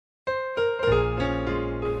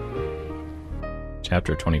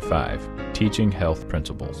Chapter 25, Teaching Health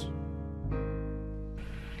Principles.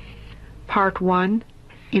 Part 1,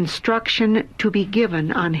 Instruction to be given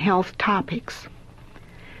on health topics.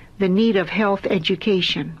 The need of health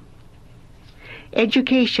education.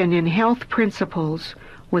 Education in health principles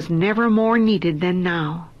was never more needed than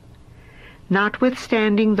now.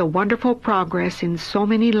 Notwithstanding the wonderful progress in so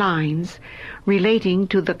many lines relating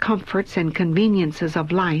to the comforts and conveniences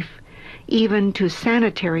of life, even to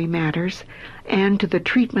sanitary matters and to the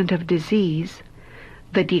treatment of disease,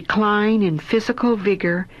 the decline in physical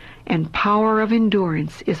vigor and power of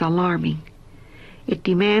endurance is alarming. It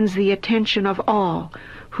demands the attention of all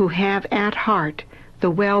who have at heart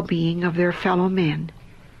the well-being of their fellow men.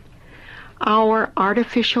 Our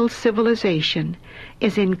artificial civilization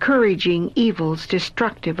is encouraging evils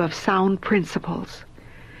destructive of sound principles.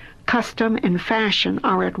 Custom and fashion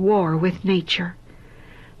are at war with nature.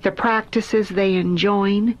 The practices they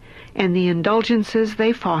enjoin and the indulgences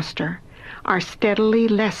they foster are steadily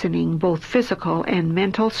lessening both physical and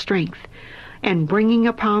mental strength and bringing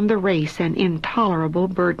upon the race an intolerable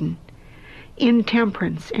burden.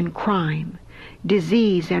 Intemperance and crime,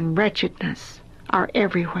 disease and wretchedness are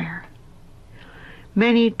everywhere.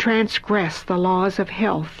 Many transgress the laws of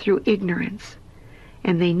health through ignorance,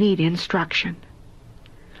 and they need instruction.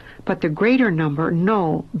 But the greater number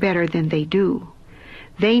know better than they do.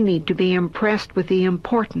 They need to be impressed with the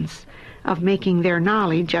importance of making their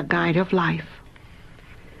knowledge a guide of life.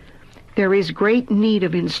 There is great need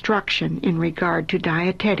of instruction in regard to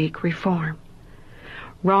dietetic reform.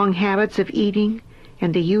 Wrong habits of eating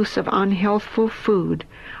and the use of unhealthful food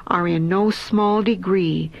are in no small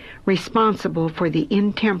degree responsible for the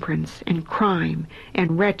intemperance and crime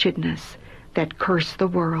and wretchedness that curse the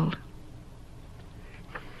world.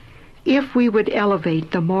 If we would elevate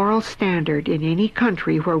the moral standard in any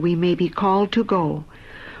country where we may be called to go,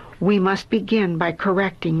 we must begin by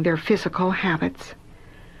correcting their physical habits.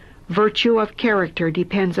 Virtue of character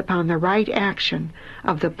depends upon the right action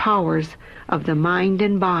of the powers of the mind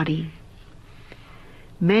and body.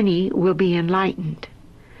 Many will be enlightened.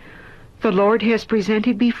 The Lord has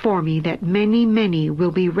presented before me that many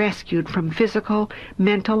will be rescued from physical,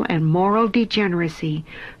 mental, and moral degeneracy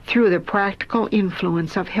through the practical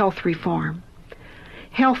influence of health reform.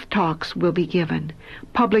 Health talks will be given.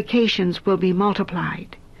 Publications will be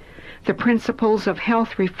multiplied. The principles of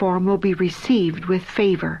health reform will be received with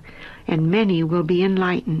favor, and many will be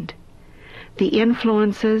enlightened. The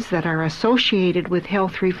influences that are associated with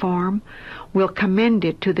health reform will commend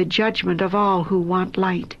it to the judgment of all who want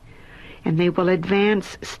light, and they will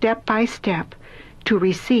advance step by step to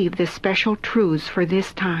receive the special truths for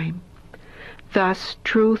this time. Thus,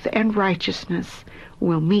 truth and righteousness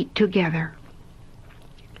will meet together.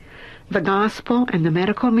 The gospel and the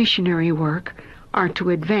medical missionary work are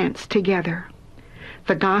to advance together.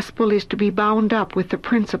 The gospel is to be bound up with the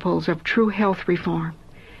principles of true health reform.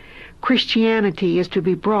 Christianity is to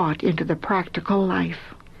be brought into the practical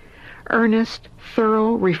life. Earnest,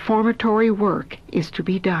 thorough, reformatory work is to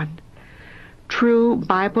be done. True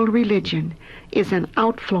Bible religion is an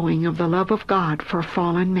outflowing of the love of God for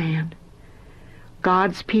fallen man.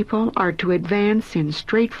 God's people are to advance in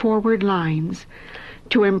straightforward lines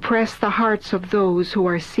to impress the hearts of those who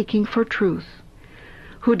are seeking for truth,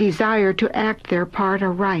 who desire to act their part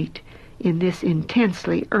aright in this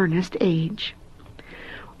intensely earnest age.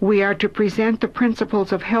 We are to present the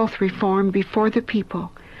principles of health reform before the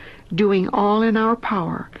people, doing all in our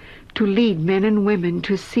power to lead men and women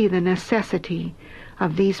to see the necessity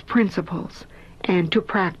of these principles and to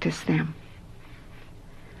practice them.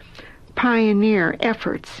 Pioneer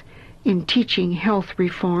efforts in teaching health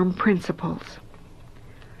reform principles.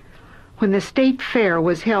 When the State Fair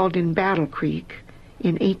was held in Battle Creek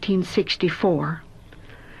in 1864,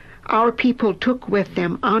 our people took with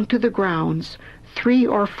them onto the grounds 3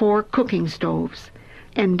 or 4 cooking stoves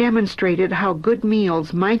and demonstrated how good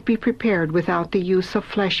meals might be prepared without the use of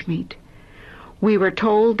flesh meat. We were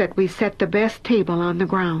told that we set the best table on the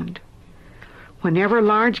ground. Whenever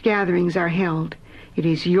large gatherings are held, it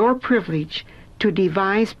is your privilege to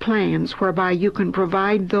devise plans whereby you can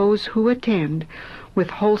provide those who attend with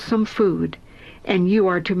wholesome food, and you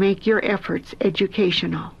are to make your efforts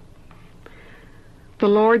educational. The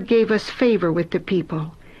Lord gave us favor with the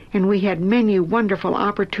people, and we had many wonderful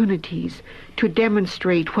opportunities to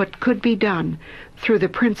demonstrate what could be done through the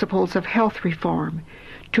principles of health reform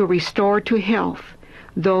to restore to health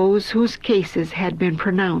those whose cases had been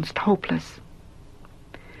pronounced hopeless.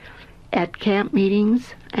 At camp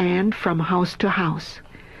meetings and from house to house,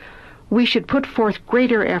 we should put forth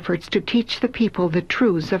greater efforts to teach the people the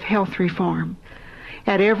truths of health reform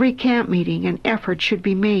At every camp meeting, an effort should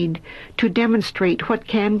be made to demonstrate what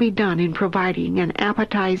can be done in providing an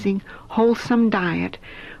appetizing, wholesome diet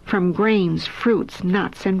from grains, fruits,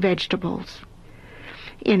 nuts, and vegetables.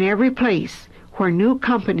 In every place where new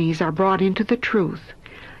companies are brought into the truth,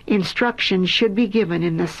 instruction should be given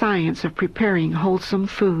in the science of preparing wholesome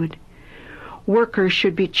food. Workers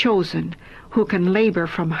should be chosen who can labor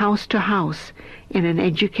from house to house in an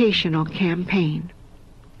educational campaign.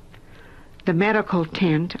 The medical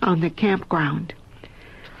tent on the campground.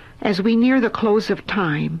 As we near the close of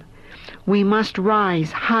time, we must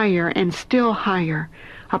rise higher and still higher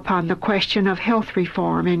upon the question of health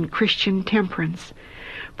reform and Christian temperance,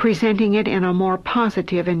 presenting it in a more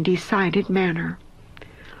positive and decided manner.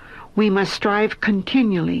 We must strive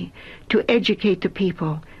continually to educate the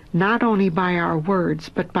people, not only by our words,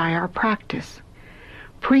 but by our practice.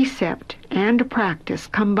 Precept and practice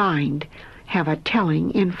combined have a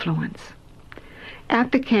telling influence.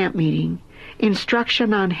 At the camp meeting,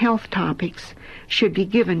 instruction on health topics should be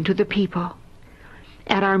given to the people.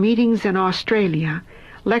 At our meetings in Australia,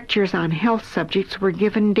 lectures on health subjects were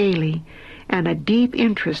given daily, and a deep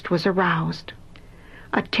interest was aroused.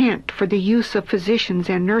 A tent for the use of physicians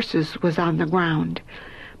and nurses was on the ground.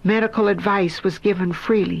 Medical advice was given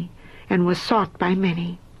freely and was sought by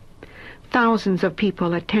many. Thousands of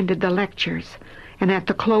people attended the lectures, and at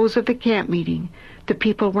the close of the camp meeting, the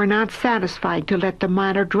people were not satisfied to let the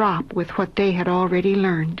matter drop with what they had already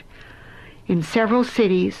learned. In several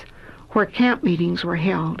cities where camp meetings were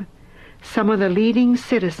held, some of the leading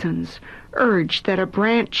citizens urged that a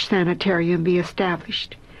branch sanitarium be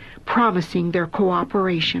established, promising their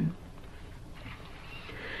cooperation.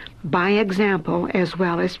 By example as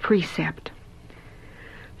well as precept.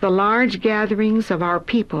 The large gatherings of our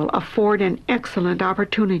people afford an excellent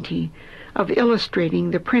opportunity of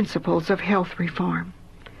illustrating the principles of health reform.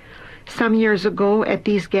 Some years ago at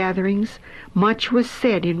these gatherings, much was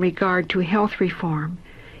said in regard to health reform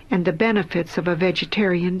and the benefits of a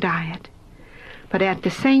vegetarian diet. But at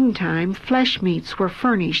the same time, flesh meats were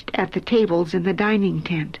furnished at the tables in the dining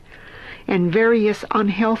tent, and various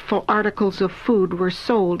unhealthful articles of food were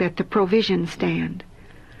sold at the provision stand.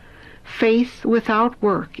 Faith without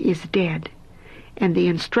work is dead, and the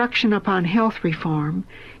instruction upon health reform,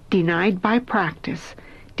 denied by practice,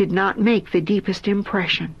 did not make the deepest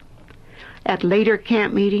impression. At later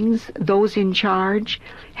camp meetings, those in charge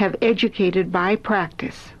have educated by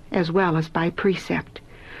practice as well as by precept.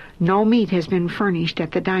 No meat has been furnished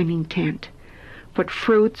at the dining tent, but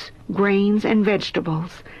fruits, grains, and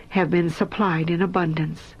vegetables have been supplied in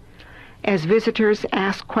abundance. As visitors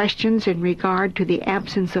ask questions in regard to the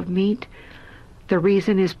absence of meat, the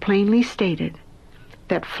reason is plainly stated,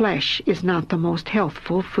 that flesh is not the most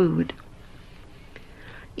healthful food.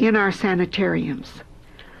 In our sanitariums,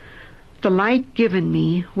 the light given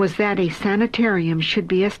me was that a sanitarium should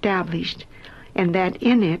be established, and that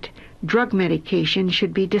in it drug medication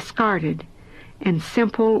should be discarded, and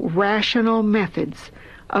simple, rational methods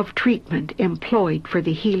of treatment employed for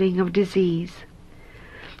the healing of disease.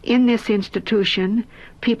 In this institution,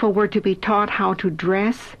 people were to be taught how to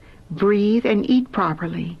dress, breathe, and eat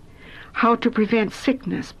properly, how to prevent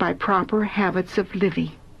sickness by proper habits of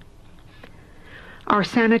living. Our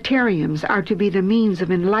sanitariums are to be the means of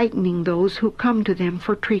enlightening those who come to them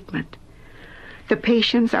for treatment. The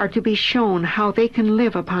patients are to be shown how they can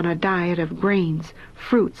live upon a diet of grains,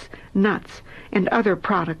 fruits, nuts, and other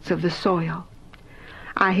products of the soil.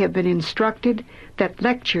 I have been instructed that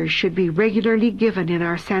lectures should be regularly given in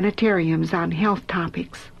our sanitariums on health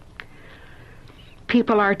topics.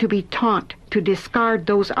 People are to be taught to discard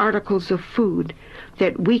those articles of food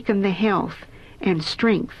that weaken the health and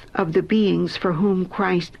strength of the beings for whom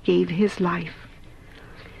Christ gave his life.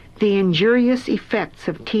 The injurious effects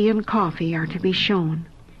of tea and coffee are to be shown.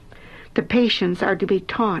 The patients are to be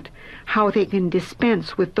taught how they can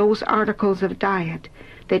dispense with those articles of diet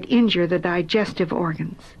that injure the digestive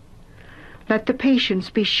organs. Let the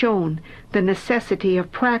patients be shown the necessity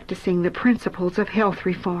of practicing the principles of health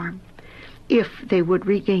reform, if they would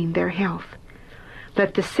regain their health.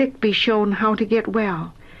 Let the sick be shown how to get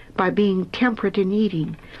well by being temperate in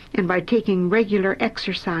eating and by taking regular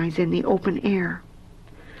exercise in the open air.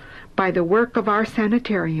 By the work of our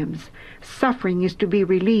sanitariums, suffering is to be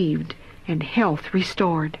relieved and health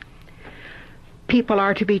restored. People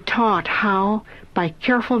are to be taught how, by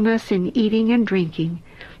carefulness in eating and drinking,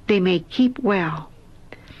 they may keep well.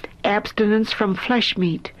 Abstinence from flesh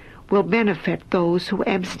meat will benefit those who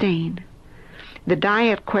abstain. The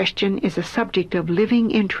diet question is a subject of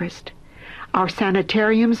living interest. Our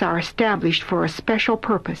sanitariums are established for a special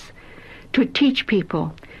purpose, to teach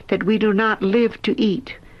people that we do not live to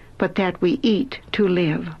eat, but that we eat to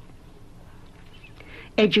live.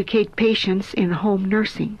 Educate patients in home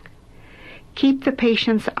nursing. Keep the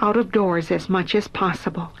patients out of doors as much as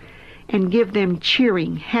possible, and give them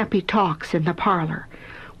cheering, happy talks in the parlor,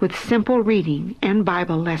 with simple reading and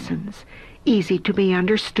Bible lessons, easy to be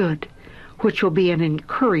understood, which will be an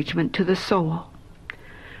encouragement to the soul.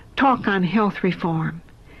 Talk on health reform,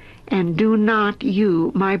 and do not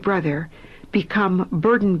you, my brother, become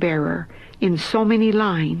burden-bearer in so many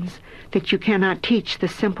lines that you cannot teach the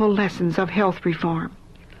simple lessons of health reform.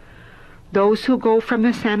 Those who go from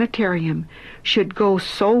the sanitarium should go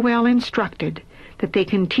so well instructed that they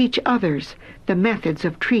can teach others the methods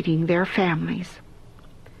of treating their families.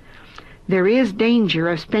 There is danger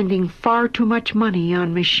of spending far too much money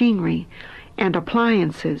on machinery and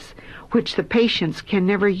appliances which the patients can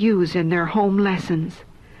never use in their home lessons.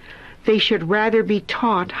 They should rather be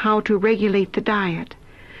taught how to regulate the diet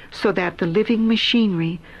so that the living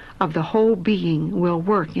machinery of the whole being will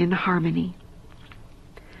work in harmony.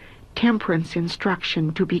 Temperance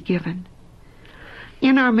instruction to be given.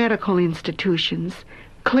 In our medical institutions,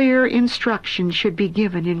 clear instruction should be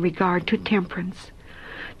given in regard to temperance.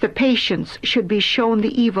 The patients should be shown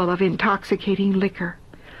the evil of intoxicating liquor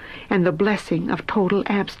and the blessing of total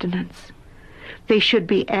abstinence. They should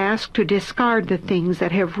be asked to discard the things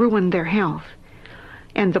that have ruined their health,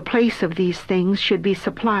 and the place of these things should be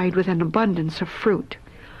supplied with an abundance of fruit.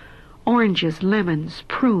 Oranges, lemons,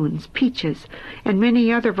 prunes, peaches, and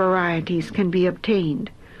many other varieties can be obtained,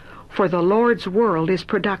 for the Lord's world is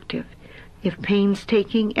productive if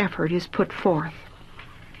painstaking effort is put forth.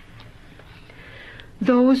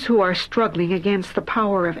 Those who are struggling against the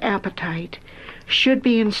power of appetite should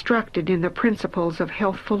be instructed in the principles of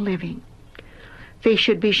healthful living. They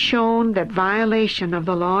should be shown that violation of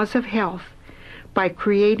the laws of health by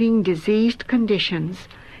creating diseased conditions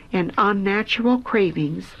and unnatural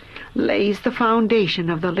cravings lays the foundation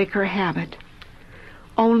of the liquor habit.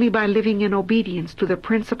 Only by living in obedience to the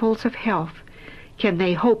principles of health can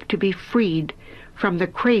they hope to be freed from the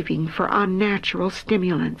craving for unnatural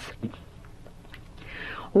stimulants.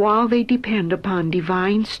 While they depend upon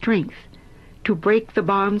divine strength to break the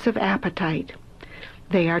bonds of appetite,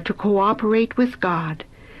 they are to cooperate with God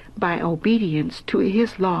by obedience to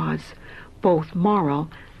His laws, both moral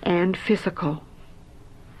and physical.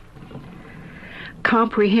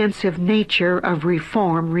 Comprehensive nature of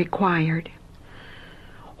reform required.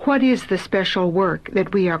 What is the special work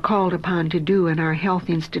that we are called upon to do in our health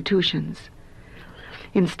institutions?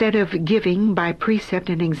 Instead of giving by precept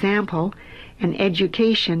and example an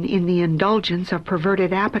education in the indulgence of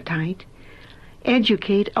perverted appetite,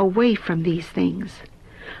 educate away from these things.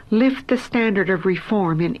 Lift the standard of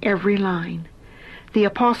reform in every line. The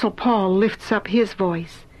Apostle Paul lifts up his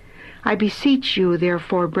voice. I beseech you,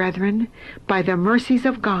 therefore, brethren, by the mercies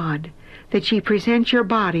of God, that ye present your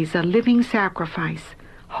bodies a living sacrifice,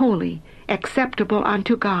 holy, acceptable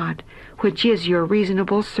unto God, which is your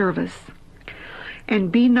reasonable service.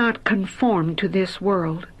 And be not conformed to this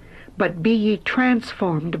world, but be ye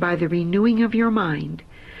transformed by the renewing of your mind,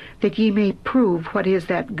 that ye may prove what is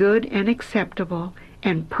that good and acceptable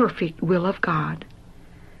and perfect will of God.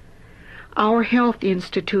 Our health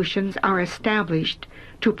institutions are established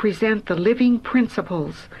to present the living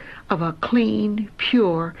principles of a clean,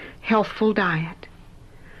 pure, healthful diet.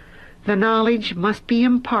 The knowledge must be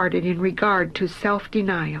imparted in regard to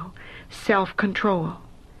self-denial, self-control.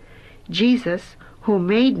 Jesus, who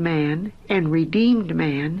made man and redeemed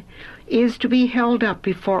man, is to be held up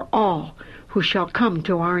before all who shall come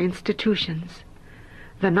to our institutions.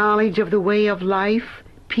 The knowledge of the way of life,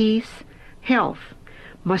 peace, health,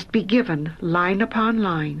 must be given line upon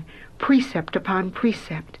line, precept upon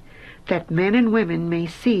precept, that men and women may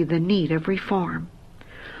see the need of reform.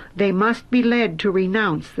 They must be led to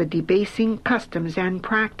renounce the debasing customs and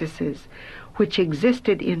practices which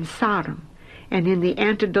existed in Sodom and in the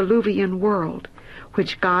antediluvian world,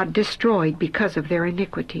 which God destroyed because of their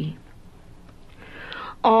iniquity.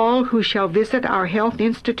 All who shall visit our health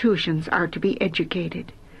institutions are to be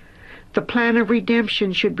educated. The plan of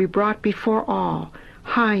redemption should be brought before all,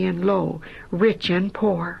 high and low, rich and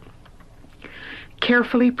poor.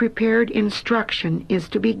 Carefully prepared instruction is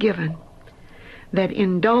to be given, that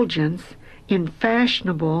indulgence in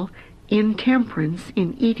fashionable intemperance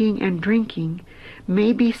in eating and drinking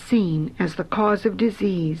may be seen as the cause of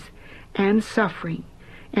disease and suffering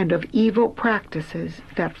and of evil practices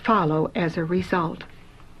that follow as a result.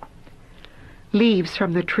 Leaves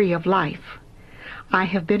from the tree of life. I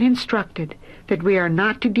have been instructed that we are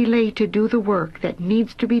not to delay to do the work that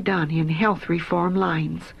needs to be done in health reform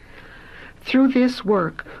lines. Through this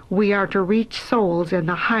work we are to reach souls in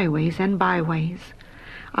the highways and byways.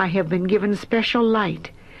 I have been given special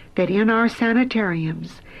light that in our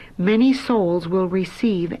sanitariums many souls will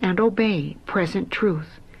receive and obey present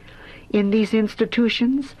truth. In these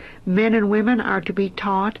institutions, men and women are to be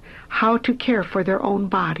taught how to care for their own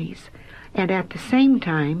bodies, and at the same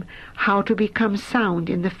time how to become sound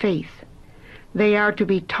in the faith. They are to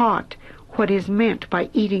be taught what is meant by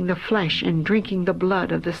eating the flesh and drinking the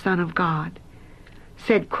blood of the Son of God.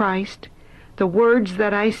 Said Christ, "The words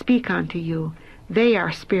that I speak unto you, they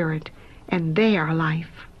are spirit, and they are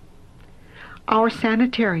life." Our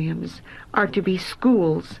sanitariums are to be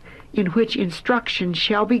schools in which instruction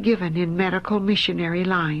shall be given in medical missionary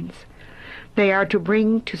lines. They are to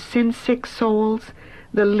bring to sin-sick souls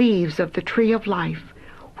the leaves of the tree of life,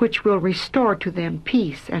 which will restore to them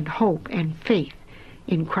peace and hope and faith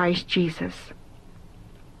in Christ Jesus.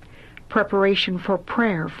 Preparation for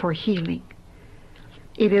prayer for healing.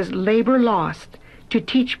 It is labor lost to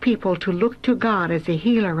teach people to look to God as a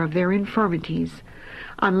healer of their infirmities,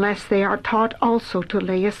 unless they are taught also to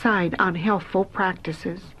lay aside unhealthful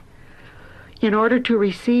practices. In order to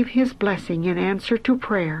receive His blessing in answer to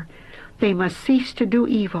prayer, they must cease to do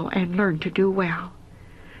evil and learn to do well.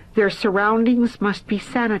 Their surroundings must be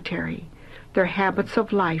sanitary, their habits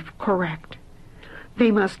of life correct.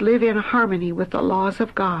 They must live in harmony with the laws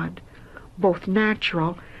of God, both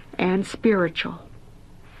natural and spiritual.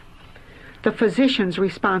 The physician's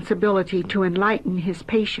responsibility to enlighten his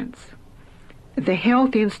patients. The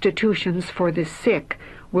health institutions for the sick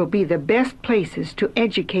will be the best places to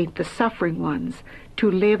educate the suffering ones to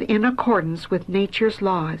live in accordance with nature's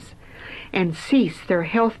laws and cease their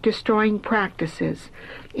health-destroying practices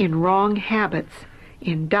in wrong habits,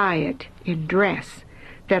 in diet, in dress,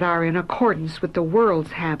 that are in accordance with the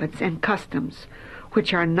world's habits and customs,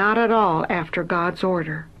 which are not at all after God's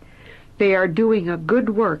order. They are doing a good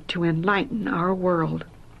work to enlighten our world.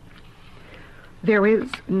 There is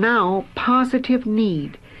now positive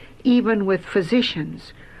need, even with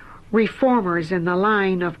physicians, reformers in the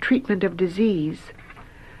line of treatment of disease,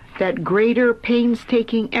 that greater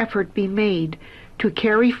painstaking effort be made to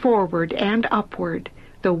carry forward and upward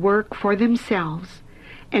the work for themselves,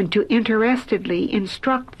 and to interestedly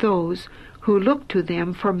instruct those who look to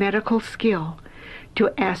them for medical skill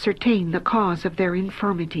to ascertain the cause of their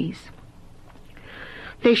infirmities.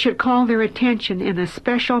 They should call their attention in a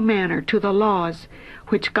special manner to the laws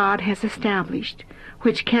which God has established,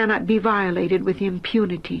 which cannot be violated with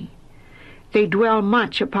impunity. They dwell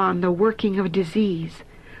much upon the working of disease,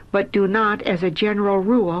 but do not, as a general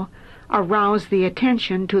rule, arouse the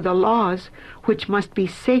attention to the laws which must be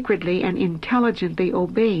sacredly and intelligently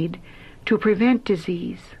obeyed to prevent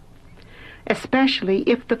disease, especially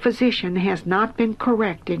if the physician has not been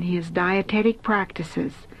correct in his dietetic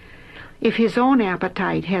practices, if his own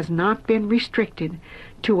appetite has not been restricted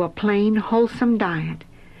to a plain, wholesome diet,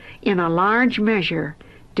 in a large measure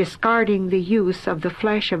discarding the use of the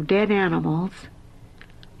flesh of dead animals.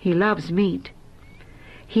 He loves meat.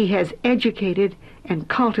 He has educated and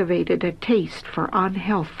cultivated a taste for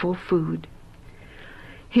unhealthful food.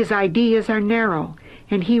 His ideas are narrow,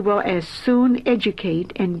 and he will as soon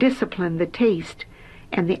educate and discipline the taste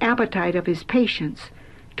and the appetite of his patients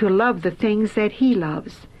to love the things that he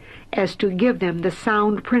loves, as to give them the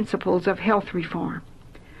sound principles of health reform.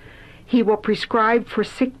 He will prescribe for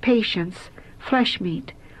sick patients flesh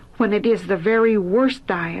meat when it is the very worst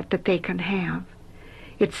diet that they can have.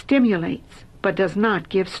 It stimulates, but does not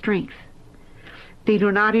give strength. They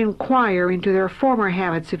do not inquire into their former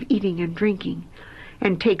habits of eating and drinking,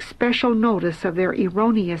 and take special notice of their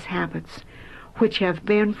erroneous habits, which have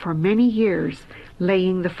been for many years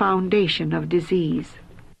laying the foundation of disease.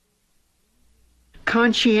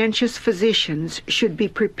 Conscientious physicians should be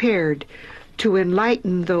prepared to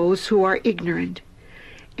enlighten those who are ignorant,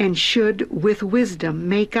 and should with wisdom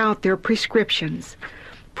make out their prescriptions,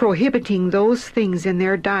 prohibiting those things in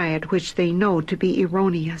their diet which they know to be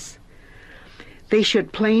erroneous. They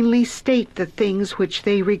should plainly state the things which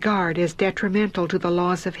they regard as detrimental to the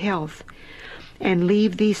laws of health, and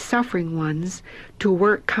leave these suffering ones to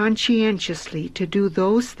work conscientiously to do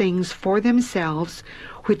those things for themselves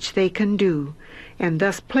which they can do, and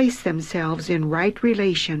thus place themselves in right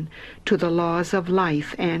relation to the laws of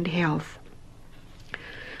life and health.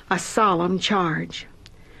 A solemn charge.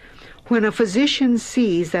 When a physician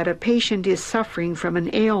sees that a patient is suffering from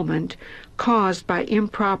an ailment caused by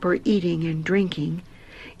improper eating and drinking,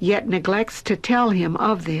 yet neglects to tell him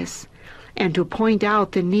of this and to point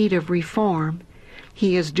out the need of reform,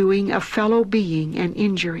 he is doing a fellow being an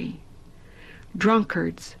injury.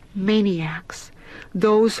 Drunkards, maniacs,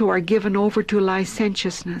 those who are given over to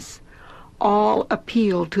licentiousness, all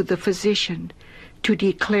appeal to the physician to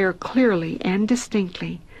declare clearly and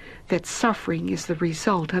distinctly that suffering is the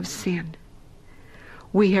result of sin.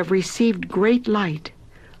 We have received great light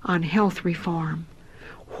on health reform.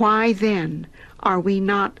 Why then are we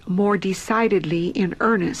not more decidedly in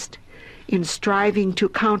earnest in striving to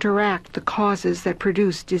counteract the causes that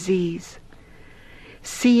produce disease?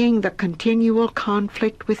 Seeing the continual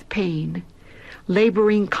conflict with pain,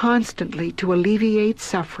 laboring constantly to alleviate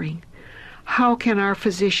suffering, how can our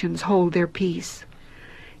physicians hold their peace?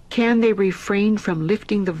 Can they refrain from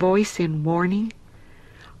lifting the voice in warning?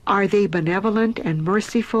 Are they benevolent and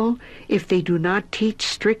merciful if they do not teach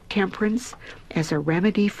strict temperance as a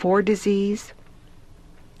remedy for disease?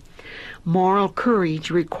 Moral courage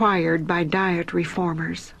required by diet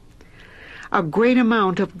reformers. A great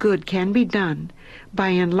amount of good can be done by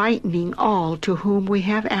enlightening all to whom we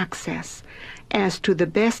have access as to the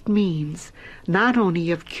best means not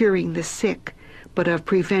only of curing the sick, but of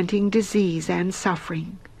preventing disease and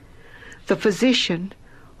suffering. The physician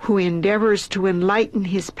who endeavors to enlighten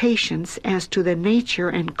his patients as to the nature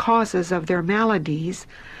and causes of their maladies,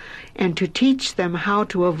 and to teach them how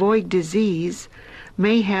to avoid disease,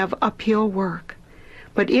 may have uphill work.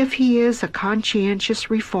 But if he is a conscientious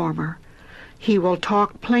reformer, he will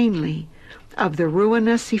talk plainly of the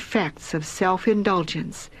ruinous effects of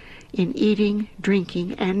self-indulgence in eating,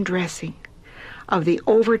 drinking, and dressing, of the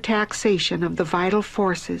overtaxation of the vital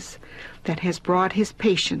forces that has brought his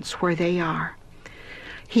patients where they are.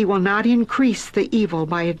 He will not increase the evil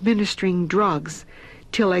by administering drugs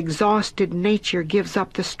till exhausted nature gives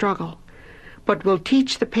up the struggle, but will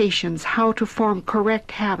teach the patients how to form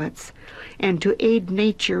correct habits and to aid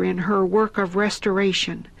nature in her work of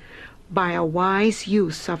restoration by a wise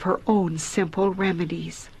use of her own simple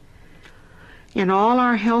remedies. In all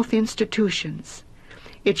our health institutions,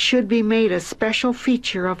 it should be made a special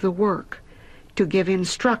feature of the work to give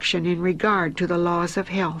instruction in regard to the laws of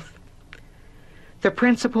health. The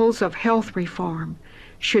principles of health reform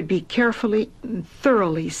should be carefully and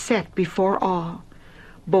thoroughly set before all,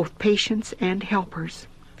 both patients and helpers.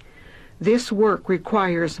 This work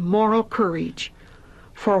requires moral courage,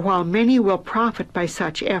 for while many will profit by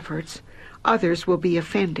such efforts, others will be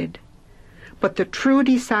offended. But the true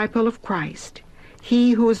disciple of Christ,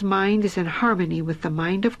 he whose mind is in harmony with the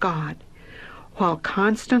mind of God, while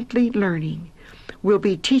constantly learning, will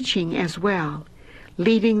be teaching as well,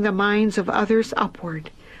 leading the minds of others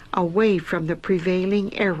upward, away from the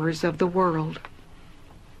prevailing errors of the world.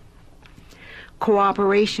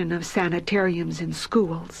 Cooperation of sanitariums in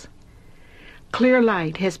schools. Clear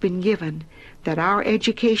light has been given that our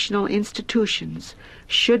educational institutions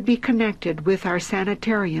should be connected with our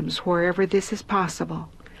sanitariums wherever this is possible.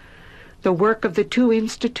 The work of the two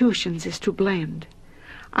institutions is to blend.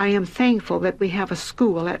 I am thankful that we have a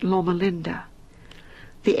school at Loma Linda.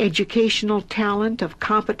 The educational talent of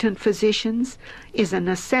competent physicians is a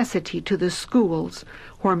necessity to the schools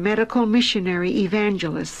where medical missionary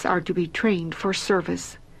evangelists are to be trained for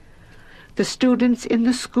service. The students in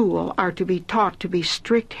the school are to be taught to be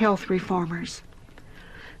strict health reformers.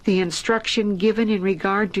 The instruction given in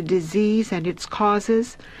regard to disease and its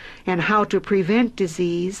causes, and how to prevent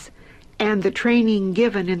disease, and the training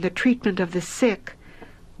given in the treatment of the sick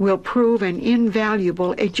will prove an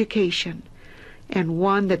invaluable education, and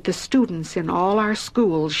one that the students in all our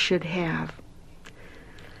schools should have.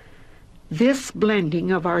 This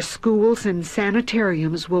blending of our schools and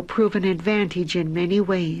sanitariums will prove an advantage in many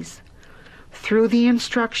ways. Through the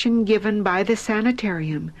instruction given by the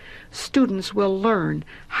sanitarium, students will learn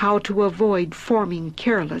how to avoid forming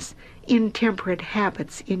careless, intemperate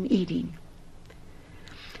habits in eating.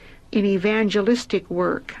 In evangelistic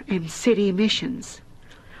work and city missions,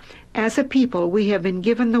 as a people we have been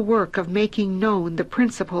given the work of making known the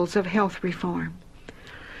principles of health reform.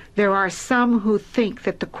 There are some who think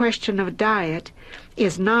that the question of diet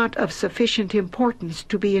is not of sufficient importance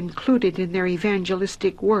to be included in their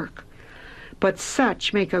evangelistic work, but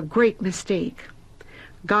such make a great mistake.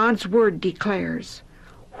 God's word declares,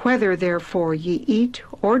 "Whether therefore ye eat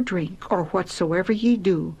or drink, or whatsoever ye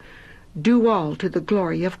do, do all to the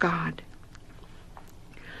glory of God."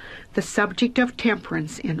 The subject of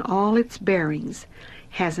temperance in all its bearings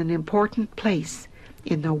has an important place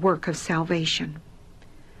in the work of salvation.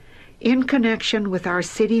 In connection with our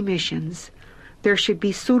city missions, there should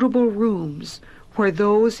be suitable rooms where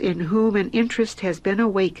those in whom an interest has been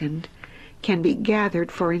awakened can be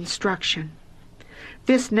gathered for instruction.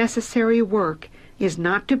 This necessary work is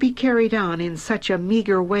not to be carried on in such a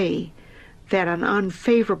meager way that an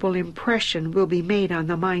unfavorable impression will be made on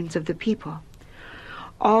the minds of the people.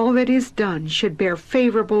 All that is done should bear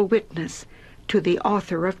favorable witness to the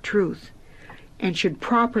author of truth, and should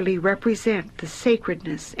properly represent the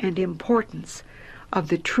sacredness and importance of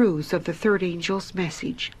the truths of the third angel's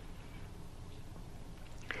message.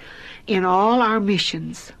 In all our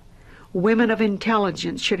missions, women of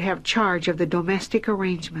intelligence should have charge of the domestic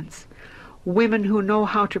arrangements, women who know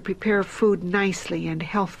how to prepare food nicely and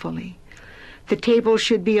healthfully. The table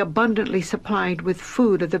should be abundantly supplied with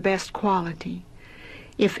food of the best quality.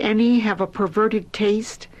 If any have a perverted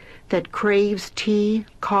taste that craves tea,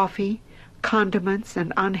 coffee, condiments,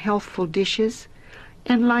 and unhealthful dishes,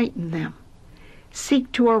 enlighten them.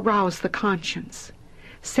 Seek to arouse the conscience.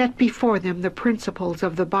 Set before them the principles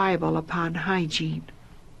of the Bible upon hygiene.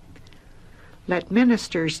 Let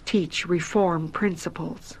ministers teach reform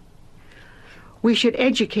principles. We should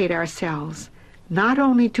educate ourselves not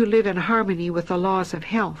only to live in harmony with the laws of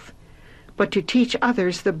health, but to teach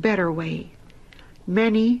others the better way.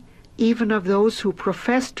 Many, even of those who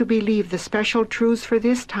profess to believe the special truths for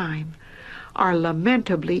this time, are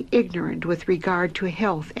lamentably ignorant with regard to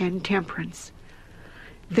health and temperance.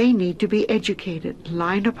 They need to be educated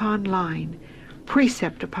line upon line,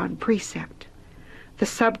 precept upon precept. The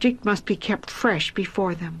subject must be kept fresh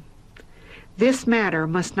before them. This matter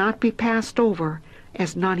must not be passed over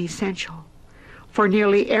as non-essential, for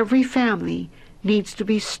nearly every family needs to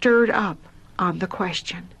be stirred up on the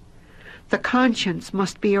question. The conscience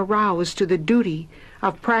must be aroused to the duty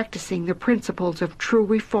of practicing the principles of true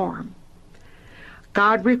reform.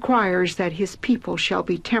 God requires that his people shall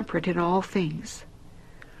be temperate in all things.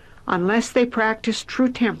 Unless they practice true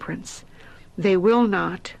temperance, they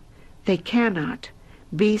cannot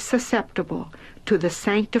be susceptible to the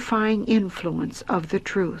sanctifying influence of the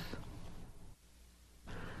truth.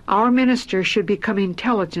 Our ministers should become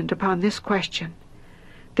intelligent upon this question.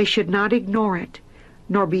 They should not ignore it,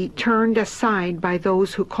 nor be turned aside by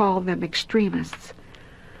those who call them extremists.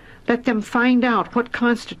 Let them find out what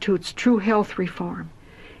constitutes true health reform,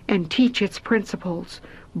 and teach its principles,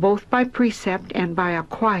 both by precept and by a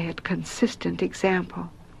quiet, consistent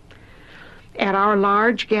example. At our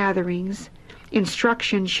large gatherings,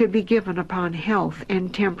 instruction should be given upon health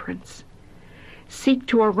and temperance. Seek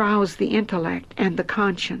to arouse the intellect and the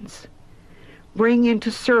conscience. Bring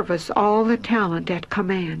into service all the talent at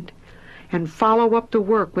command, and follow up the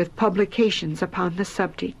work with publications upon the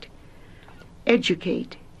subject.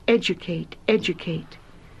 Educate, educate, educate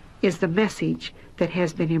is the message that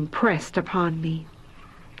has been impressed upon me.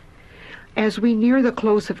 As we near the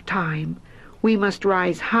close of time, we must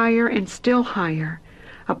rise higher and still higher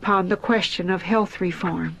upon the question of health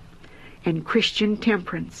reform and Christian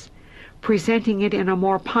temperance, presenting it in a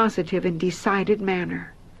more positive and decided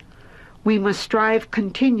manner. We must strive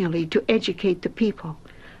continually to educate the people,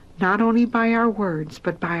 not only by our words,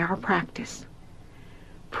 but by our practice.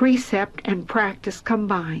 Precept and practice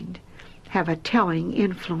combined have a telling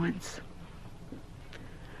influence.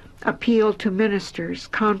 Appeal to ministers,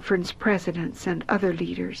 conference presidents, and other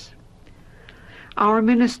leaders. Our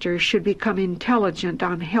ministers should become intelligent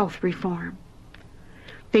on health reform.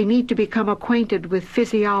 They need to become acquainted with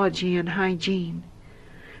physiology and hygiene.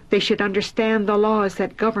 They should understand the laws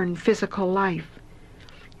that govern physical life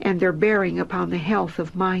and their bearing upon the health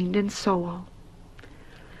of mind and soul.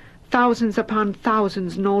 Thousands upon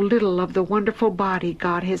thousands know little of the wonderful body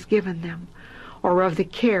God has given them, or of the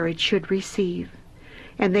care it should receive,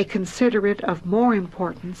 and they consider it of more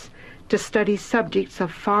importance to study subjects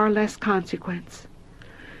of far less consequence.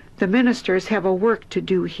 The ministers have a work to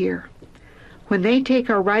do here. When they take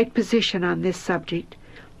a right position on this subject,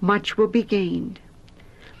 much will be gained.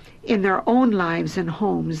 In their own lives and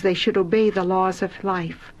homes, they should obey the laws of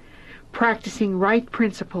life, practicing right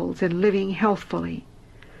principles and living healthfully.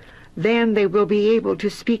 Then they will be able to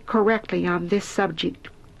speak correctly on this subject,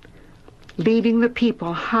 leading the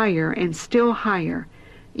people higher and still higher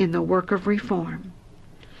in the work of reform.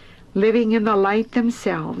 Living in the light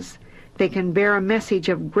themselves, they can bear a message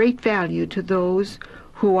of great value to those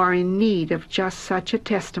who are in need of just such a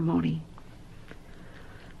testimony.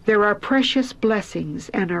 There are precious blessings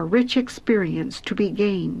and a rich experience to be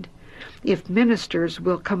gained if ministers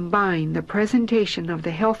will combine the presentation of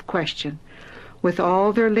the health question with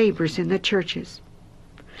all their labors in the churches.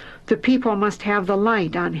 The people must have the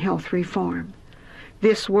light on health reform.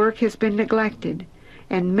 This work has been neglected,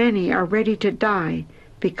 and many are ready to die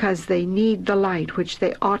because they need the light which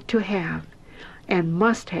they ought to have and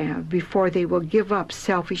must have before they will give up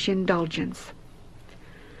selfish indulgence.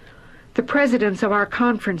 The presidents of our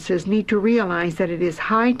conferences need to realize that it is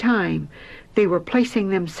high time they were placing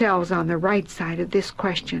themselves on the right side of this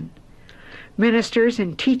question. Ministers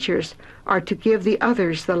and teachers are to give the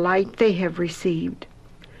others the light they have received.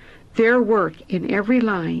 Their work in every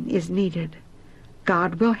line is needed.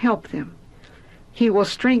 God will help them. He will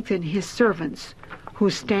strengthen his servants who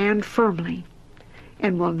stand firmly,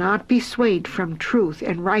 and will not be swayed from truth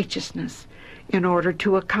and righteousness in order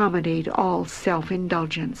to accommodate all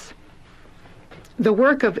self-indulgence. The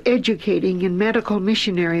work of educating in medical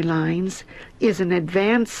missionary lines is an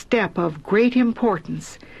advanced step of great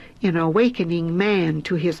importance in awakening man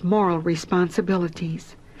to his moral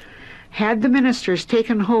responsibilities. Had the ministers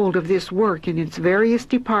taken hold of this work in its various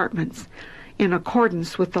departments in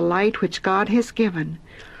accordance with the light which God has given,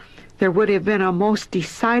 there would have been a most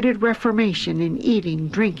decided reformation in eating,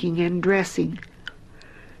 drinking, and dressing.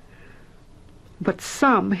 But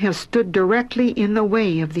some have stood directly in the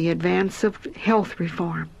way of the advance of health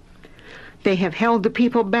reform. They have held the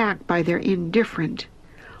people back by their indifferent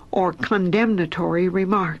or condemnatory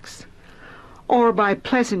remarks, or by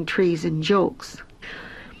pleasantries and jokes.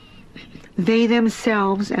 They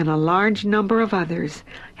themselves and a large number of others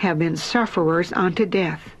have been sufferers unto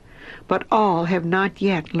death, but all have not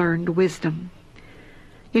yet learned wisdom.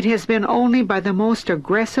 It has been only by the most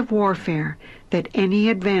aggressive warfare that any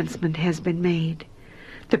advancement has been made.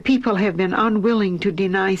 The people have been unwilling to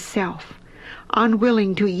deny self,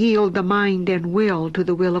 unwilling to yield the mind and will to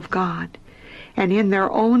the will of God, and in their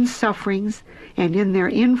own sufferings and in their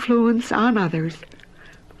influence on others,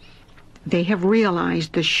 they have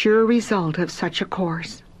realized the sure result of such a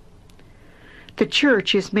course. The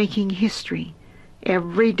church is making history.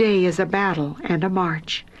 Every day is a battle and a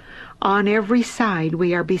march. On every side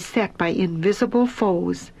we are beset by invisible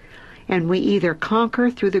foes, and we either conquer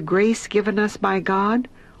through the grace given us by God,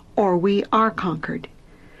 or we are conquered.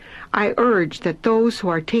 I urge that those who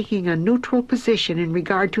are taking a neutral position in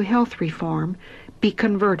regard to health reform be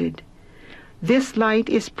converted. This light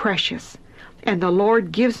is precious, and the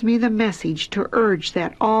Lord gives me the message to urge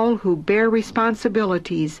that all who bear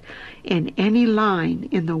responsibilities in any line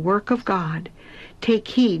in the work of God take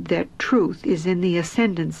heed that truth is in the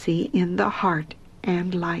ascendancy in the heart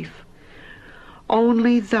and life.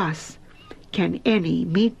 Only thus can any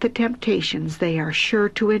meet the temptations they are sure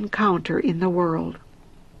to encounter in the world.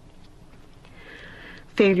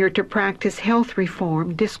 Failure to practice health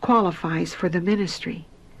reform disqualifies for the ministry.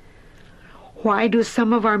 Why do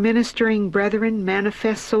some of our ministering brethren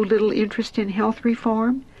manifest so little interest in health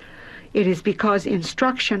reform? It is because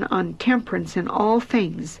instruction on temperance in all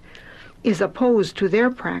things is opposed to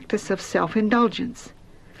their practice of self-indulgence.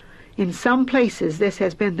 In some places this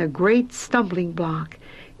has been the great stumbling block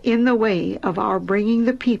in the way of our bringing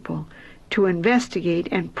the people to investigate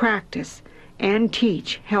and practice and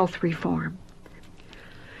teach health reform.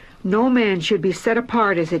 No man should be set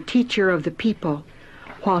apart as a teacher of the people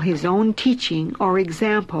while his own teaching or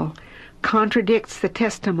example contradicts the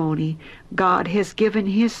testimony God has given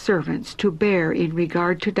his servants to bear in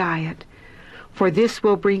regard to diet, for this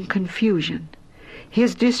will bring confusion.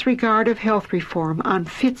 His disregard of health reform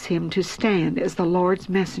unfits him to stand as the Lord's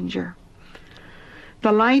messenger.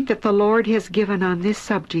 The light that the Lord has given on this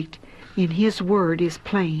subject in his word is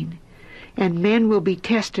plain, and men will be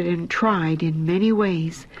tested and tried in many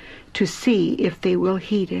ways to see if they will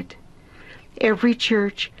heed it. Every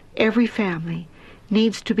church, every family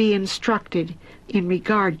needs to be instructed in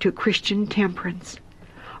regard to Christian temperance.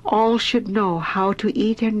 All should know how to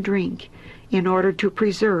eat and drink in order to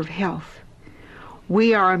preserve health.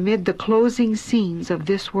 We are amid the closing scenes of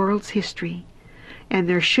this world's history, and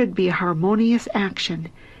there should be harmonious action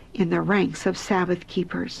in the ranks of Sabbath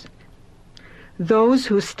keepers. Those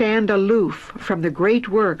who stand aloof from the great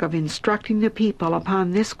work of instructing the people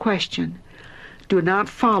upon this question do not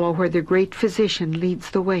follow where the great physician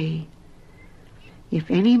leads the way.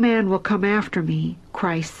 If any man will come after me,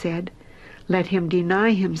 Christ said, let him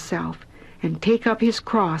deny himself and take up his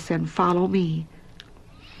cross and follow me.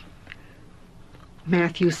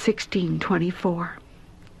 Matthew 16:24.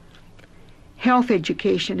 Health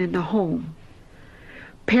education in the home.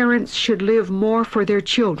 Parents should live more for their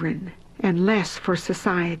children and less for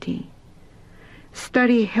society.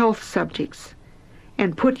 Study health subjects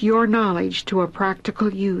and put your knowledge to a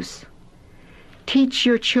practical use. Teach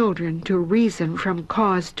your children to reason from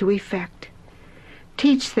cause to effect.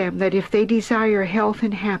 Teach them that if they desire health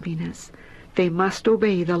and happiness, they must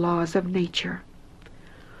obey the laws of nature.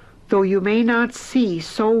 Though you may not see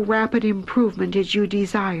so rapid improvement as you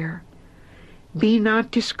desire, be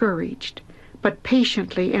not discouraged, but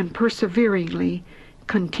patiently and perseveringly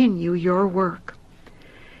continue your work.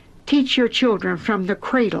 Teach your children from the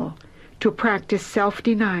cradle to practice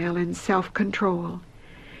self-denial and self-control.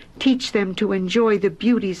 Teach them to enjoy the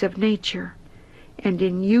beauties of nature, and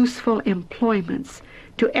in useful employments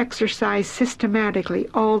to exercise systematically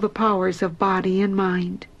all the powers of body and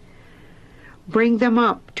mind. Bring them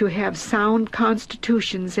up to have sound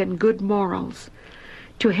constitutions and good morals,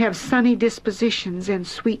 to have sunny dispositions and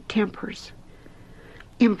sweet tempers.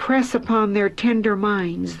 Impress upon their tender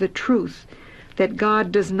minds the truth that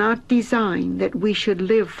God does not design that we should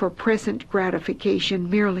live for present gratification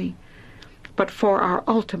merely, but for our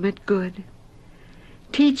ultimate good.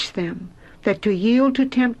 Teach them that to yield to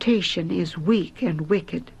temptation is weak and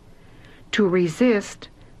wicked, to resist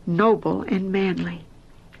noble and manly.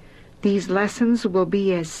 These lessons will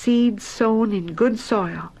be as seeds sown in good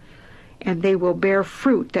soil, and they will bear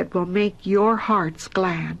fruit that will make your hearts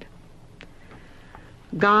glad.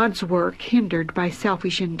 God's work hindered by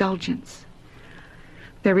selfish indulgence.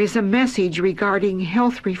 There is a message regarding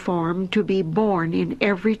health reform to be born in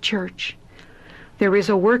every church. There is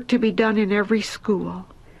a work to be done in every school.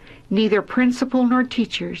 Neither principal nor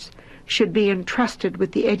teachers should be entrusted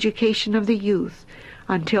with the education of the youth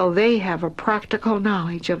until they have a practical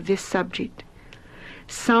knowledge of this subject.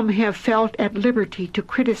 Some have felt at liberty to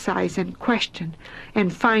criticize and question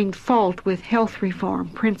and find fault with health reform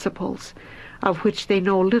principles, of which they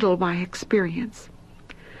know little by experience.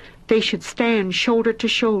 They should stand shoulder to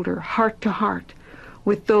shoulder, heart to heart,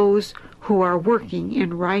 with those who are working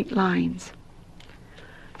in right lines.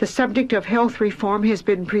 The subject of health reform has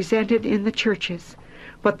been presented in the churches,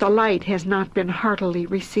 but the light has not been heartily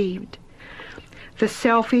received. The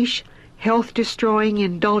selfish, health-destroying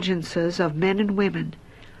indulgences of men and women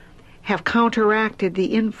have counteracted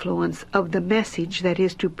the influence of the message that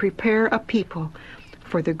is to prepare a people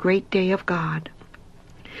for the great day of God.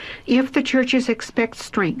 If the churches expect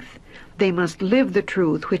strength, they must live the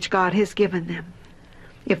truth which God has given them.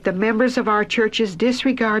 If the members of our churches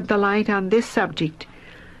disregard the light on this subject,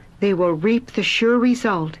 they will reap the sure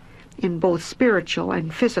result in both spiritual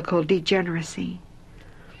and physical degeneracy.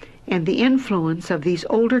 And the influence of these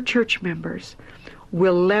older church members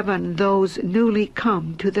will leaven those newly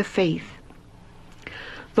come to the faith.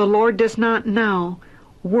 The Lord does not now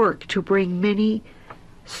work to bring many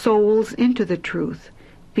souls into the truth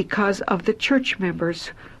because of the church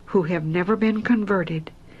members who have never been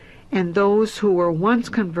converted and those who were once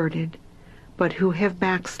converted but who have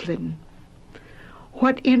backslidden.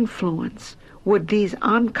 What influence would these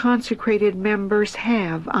unconsecrated members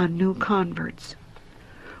have on new converts?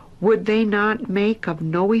 Would they not make of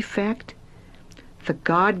no effect the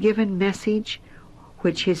God-given message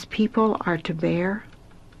which his people are to bear?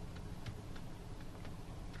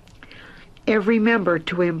 Every member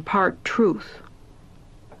to impart truth.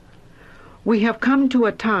 We have come to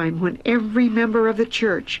a time when every member of the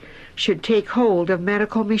church should take hold of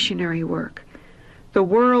medical missionary work. The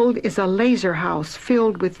world is a laser house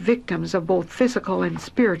filled with victims of both physical and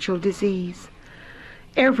spiritual disease.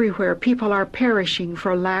 Everywhere people are perishing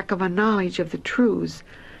for lack of a knowledge of the truths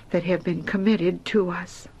that have been committed to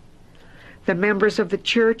us. The members of the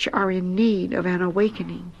church are in need of an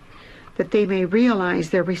awakening, that they may realize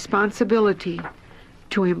their responsibility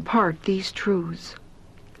to impart these truths.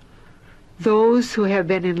 Those who have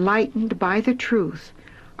been enlightened by the truth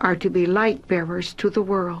are to be light bearers to the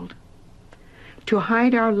world. To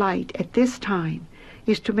hide our light at this time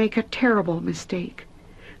is to make a terrible mistake.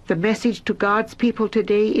 The message to God's people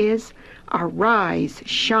today is, "Arise,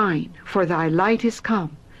 shine, for thy light is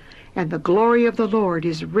come, and the glory of the Lord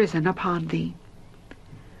is risen upon thee."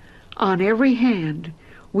 On every hand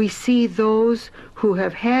we see those who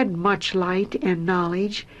have had much light and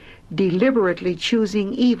knowledge deliberately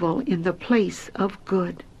choosing evil in the place of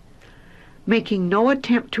good. Making no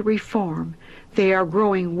attempt to reform, they are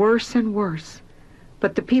growing worse and worse.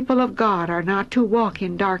 But the people of God are not to walk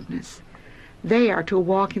in darkness. They are to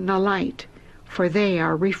walk in the light, for they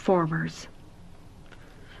are reformers.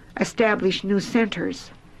 Establish new centers.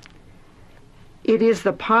 It is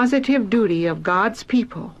the positive duty of God's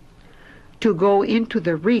people to go into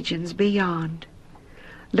the regions beyond.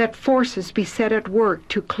 Let forces be set at work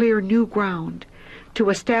to clear new ground, to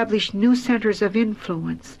establish new centers of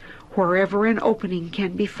influence wherever an opening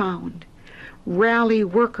can be found. Rally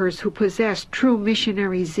workers who possess true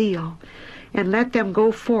missionary zeal, and let them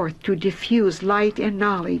go forth to diffuse light and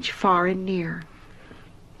knowledge far and near.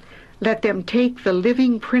 Let them take the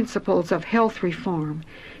living principles of health reform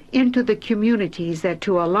into the communities that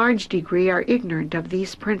to a large degree are ignorant of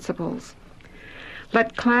these principles.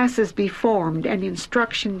 Let classes be formed and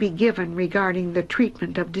instruction be given regarding the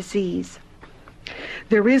treatment of disease.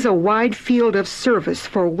 There is a wide field of service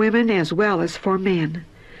for women as well as for men.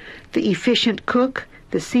 The efficient cook,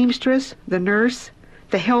 the seamstress, the nurse,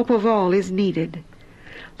 the help of all is needed.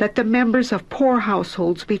 Let the members of poor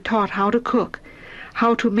households be taught how to cook,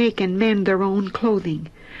 how to make and mend their own clothing,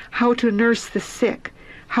 how to nurse the sick,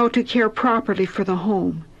 how to care properly for the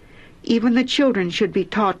home. Even the children should be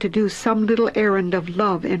taught to do some little errand of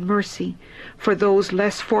love and mercy for those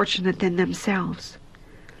less fortunate than themselves.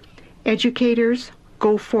 Educators,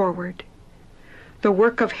 go forward. The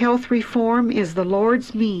work of health reform is the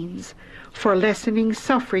Lord's means for lessening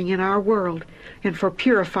suffering in our world and for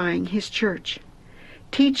purifying His church.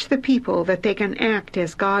 Teach the people that they can act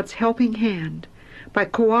as God's helping hand by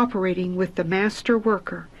cooperating with the Master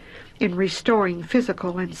Worker in restoring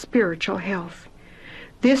physical and spiritual health.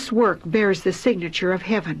 This work bears the signature of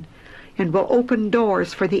heaven and will open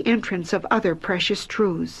doors for the entrance of other precious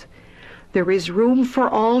truths. There is room for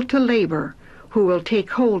all to labor who will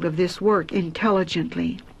take hold of this work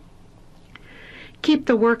intelligently. Keep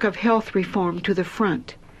the work of health reform to the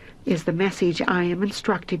front, is the message I am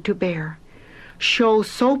instructed to bear. Show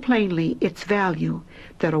so plainly its value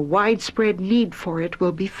that a widespread need for it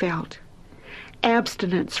will be felt.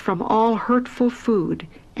 Abstinence from all hurtful food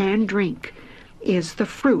and drink is the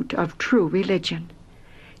fruit of true religion.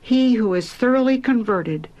 He who is thoroughly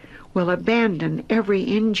converted will abandon every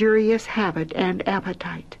injurious habit and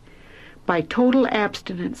appetite. By total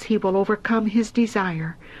abstinence he will overcome his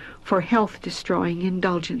desire for health-destroying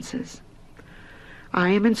indulgences. I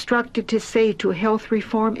am instructed to say to health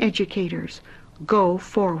reform educators, go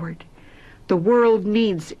forward. The world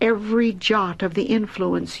needs every jot of the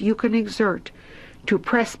influence you can exert to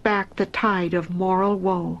press back the tide of moral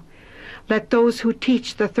woe. Let those who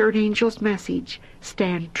teach the third angel's message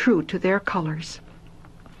stand true to their colors.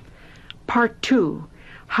 Part 2.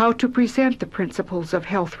 How to present the principles of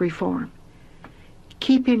health reform.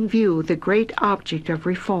 Keep in view the great object of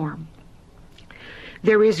reform.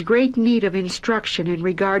 There is great need of instruction in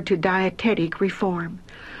regard to dietetic reform.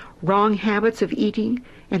 Wrong habits of eating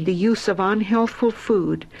and the use of unhealthful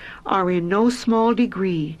food are in no small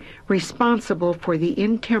degree responsible for the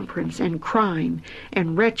intemperance and crime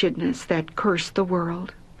and wretchedness that curse the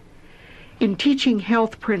world. In teaching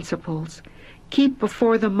health principles, keep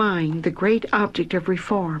before the mind the great object of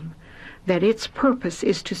reform, that its purpose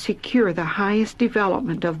is to secure the highest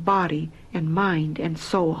development of body and mind and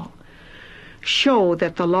soul. Show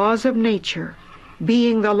that the laws of nature,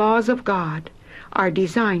 being the laws of God, are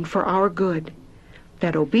designed for our good,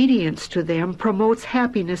 that obedience to them promotes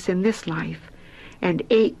happiness in this life and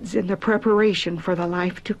aids in the preparation for the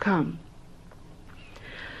life to come.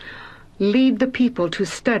 Lead the people to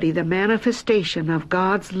study the manifestation of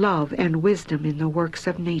God's love and wisdom in the works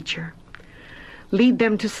of nature. Lead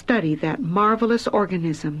them to study that marvelous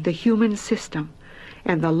organism, the human system,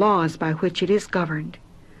 and the laws by which it is governed.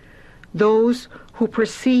 Those who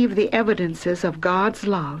perceive the evidences of God's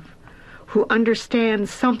love, who understand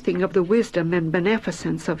something of the wisdom and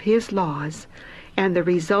beneficence of His laws and the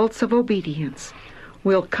results of obedience,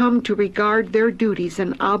 will come to regard their duties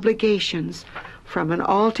and obligations from an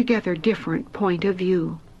altogether different point of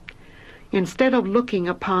view. Instead of looking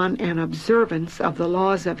upon an observance of the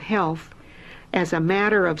laws of health as a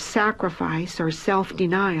matter of sacrifice or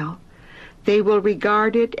self-denial, they will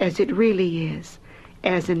regard it as it really is,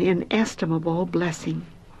 as an inestimable blessing.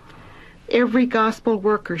 Every gospel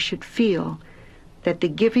worker should feel that the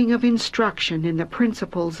giving of instruction in the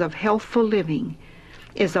principles of healthful living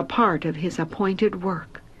is a part of his appointed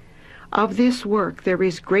work. Of this work there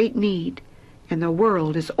is great need, and the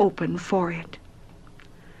world is open for it.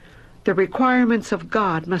 The requirements of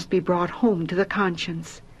God must be brought home to the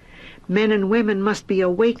conscience. Men and women must be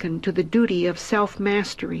awakened to the duty of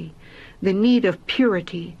self-mastery, the need of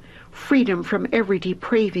purity, freedom from every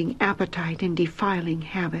depraving appetite and defiling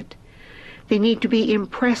habit. They need to be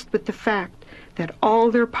impressed with the fact that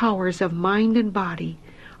all their powers of mind and body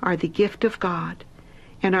are the gift of God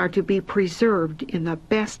and are to be preserved in the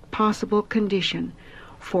best possible condition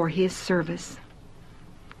for His service.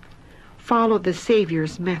 Follow the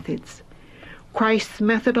Savior's methods. Christ's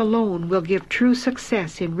method alone will give true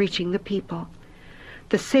success in reaching the people.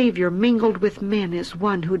 The Savior mingled with men as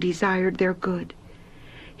one who desired their good.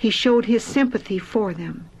 He showed His sympathy for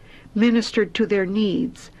them, ministered to their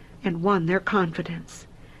needs, and won their confidence.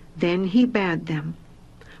 Then He bade them,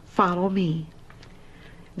 "Follow me."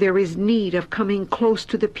 There is need of coming close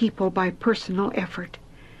to the people by personal effort.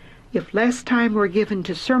 If less time were given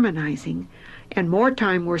to sermonizing and more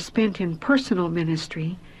time were spent in personal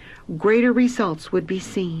ministry, greater results would be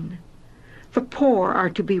seen. The poor are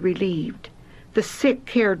to be relieved, the sick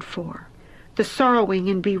cared for, the sorrowing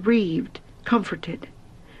and bereaved comforted,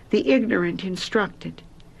 the ignorant instructed,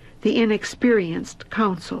 the inexperienced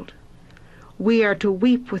counseled. We are to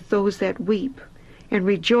weep with those that weep, and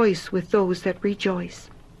rejoice with those that rejoice.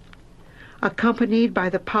 Accompanied by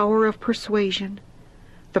the power of persuasion,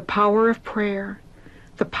 the power of prayer,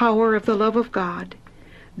 the power of the love of God,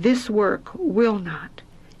 this work will not,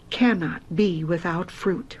 cannot be without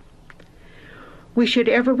fruit. We should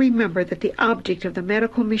ever remember that the object of the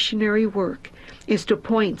medical missionary work is to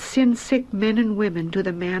point sin-sick men and women to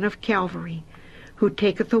the man of Calvary, who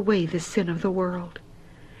taketh away the sin of the world.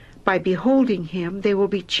 By beholding him, they will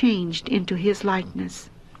be changed into his likeness.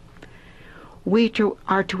 We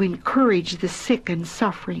are to encourage the sick and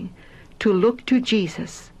suffering to look to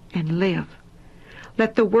Jesus and live.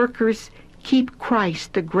 Let the workers keep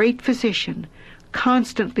Christ, the great physician,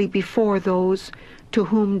 constantly before those to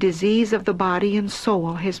whom disease of the body and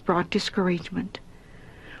soul has brought discouragement.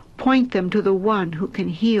 Point them to the one who can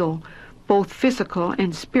heal both physical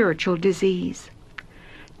and spiritual disease.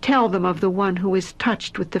 Tell them of the one who is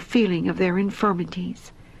touched with the feeling of their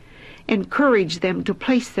infirmities. Encourage them to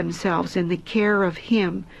place themselves in the care of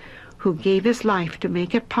him who gave his life to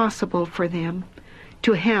make it possible for them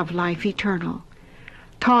to have life eternal.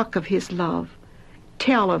 Talk of his love.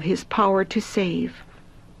 Tell of his power to save.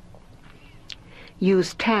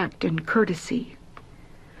 Use tact and courtesy.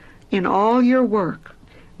 In all your work,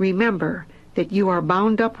 remember that you are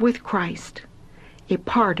bound up with Christ, a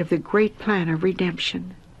part of the great plan of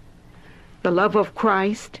redemption. The love of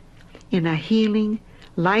Christ, in a healing,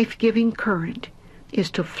 life-giving current, is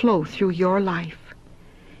to flow through your life.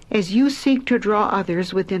 As you seek to draw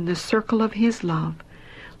others within the circle of his love,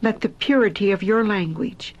 let the purity of your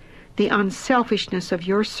language, the unselfishness of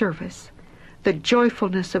your service, the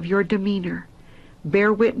joyfulness of your demeanor,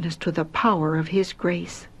 bear witness to the power of his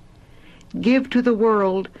grace. Give to the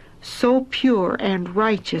world so pure and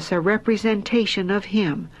righteous a representation of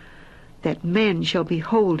him that men shall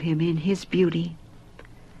behold him in his beauty.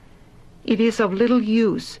 It is of little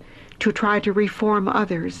use to try to reform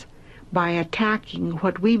others by attacking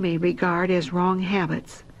what we may regard as wrong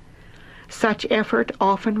habits. Such effort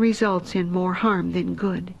often results in more harm than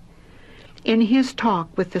good. In his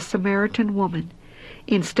talk with the Samaritan woman,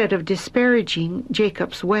 instead of disparaging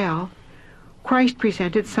Jacob's well, Christ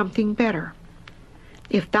presented something better.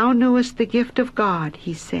 If thou knewest the gift of God,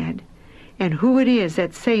 he said, and who it is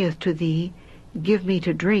that saith to thee, give me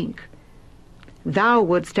to drink, thou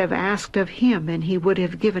wouldst have asked of him, and he would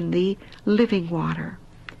have given thee living water.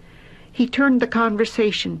 He turned the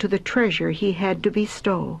conversation to the treasure he had to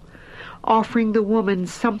bestow, offering the woman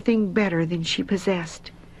something better than she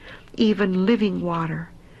possessed, even living water,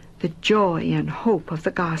 the joy and hope of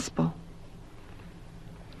the gospel.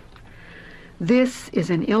 This is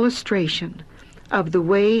an illustration of the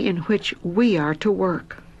way in which we are to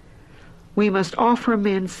work. We must offer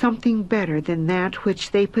men something better than that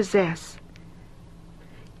which they possess,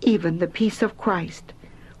 even the peace of Christ,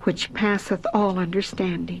 which passeth all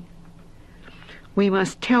understanding. We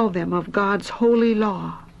must tell them of God's holy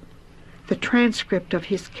law, the transcript of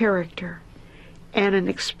his character, and an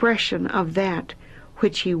expression of that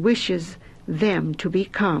which he wishes them to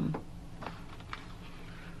become.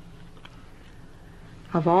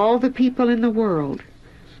 Of all the people in the world,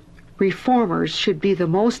 reformers should be the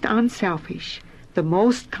most unselfish, the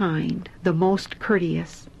most kind, the most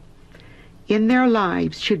courteous. In their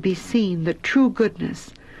lives should be seen the true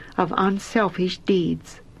goodness of unselfish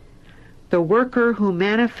deeds. The worker who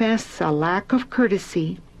manifests a lack of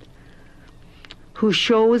courtesy, who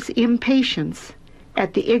shows impatience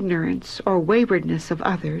at the ignorance or waywardness of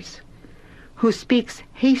others, who speaks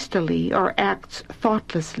hastily or acts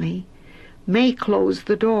thoughtlessly, may close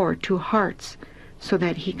the door to hearts so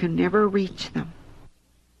that he can never reach them.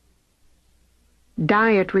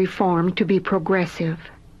 Diet reform to be progressive.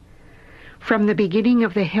 From the beginning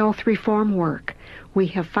of the health reform work, we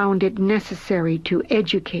have found it necessary to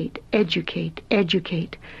educate.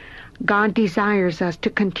 God desires us to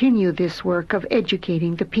continue this work of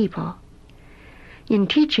educating the people. In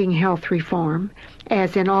teaching health reform,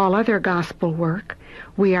 as in all other gospel work,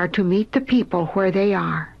 we are to meet the people where they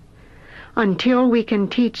are. Until we can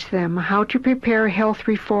teach them how to prepare health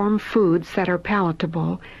reform foods that are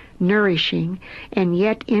palatable, nourishing, and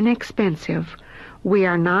yet inexpensive, we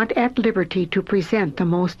are not at liberty to present the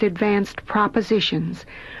most advanced propositions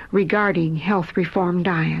regarding health reform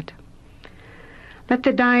diet. Let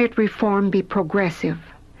the diet reform be progressive.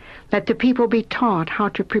 Let the people be taught how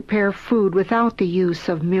to prepare food without the use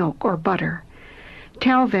of milk or butter.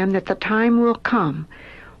 Tell them that the time will come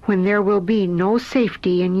when there will be no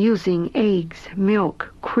safety in using eggs,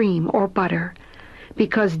 milk, cream, or butter,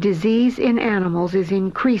 because disease in animals is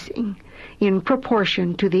increasing in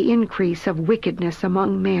proportion to the increase of wickedness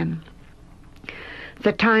among men.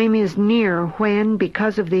 The time is near when,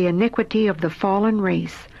 because of the iniquity of the fallen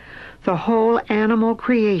race, the whole animal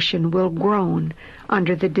creation will groan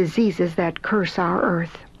under the diseases that curse our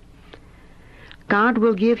earth. God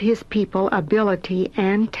will give his people ability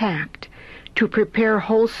and tact to prepare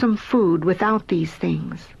wholesome food without these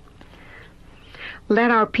things.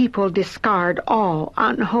 Let our people discard all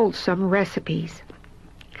unwholesome recipes.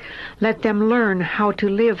 Let them learn how to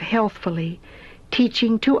live healthfully,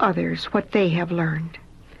 teaching to others what they have learned.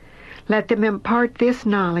 Let them impart this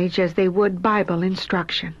knowledge as they would Bible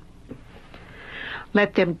instruction.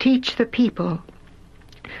 Let them teach the people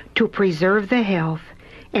to preserve the health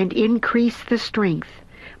and increase the strength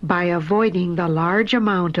by avoiding the large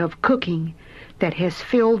amount of cooking that has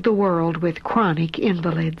filled the world with chronic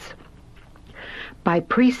invalids. By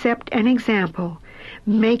precept and example,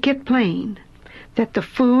 make it plain that the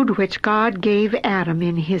food which God gave Adam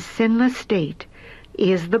in his sinless state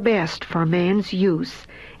is the best for man's use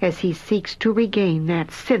as he seeks to regain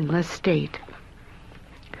that sinless state.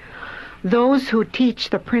 Those who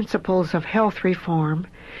teach the principles of health reform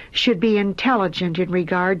should be intelligent in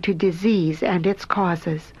regard to disease and its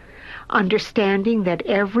causes, understanding that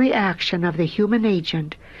every action of the human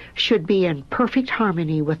agent should be in perfect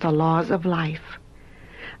harmony with the laws of life.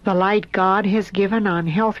 The light God has given on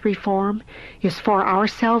health reform is for our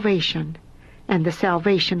salvation and the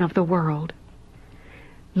salvation of the world.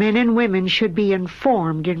 Men and women should be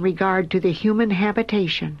informed in regard to the human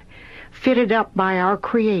habitation fitted up by our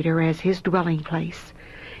Creator as his dwelling place,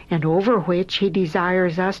 and over which he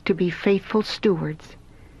desires us to be faithful stewards.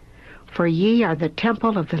 For ye are the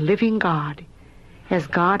temple of the living God. As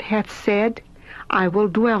God hath said, I will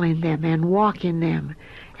dwell in them and walk in them,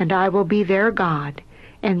 and I will be their God,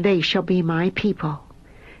 and they shall be my people.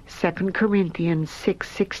 2 Corinthians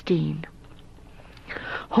 6:16.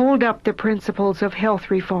 Hold up the principles of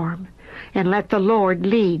health reform, and let the Lord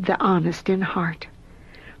lead the honest in heart.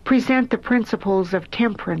 Present the principles of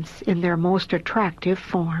temperance in their most attractive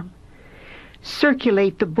form.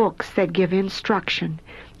 Circulate the books that give instruction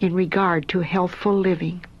in regard to healthful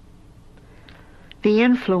living. The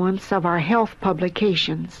influence of our health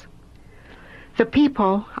publications. The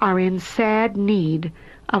people are in sad need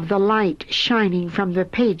of the light shining from the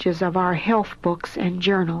pages of our health books and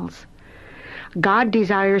journals. God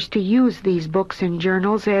desires to use these books and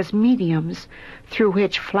journals as mediums through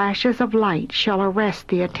which flashes of light shall arrest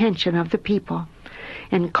the attention of the people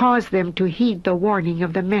and cause them to heed the warning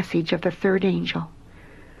of the message of the third angel.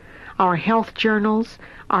 Our health journals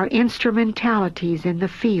are instrumentalities in the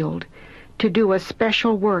field to do a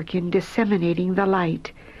special work in disseminating the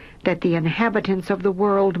light that the inhabitants of the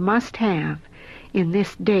world must have in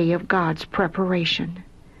this day of God's preparation.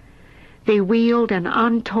 They wield an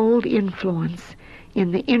untold influence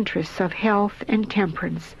in the interests of health and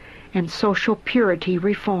temperance and social purity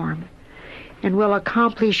reform, and will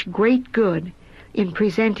accomplish great good in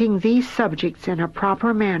presenting these subjects in a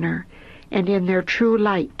proper manner and in their true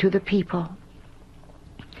light to the people.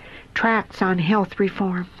 Tracts on health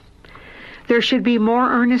reform. There should be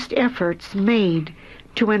more earnest efforts made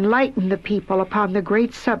to enlighten the people upon the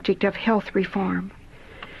great subject of health reform.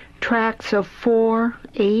 Tracts of 4,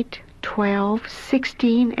 8, 12,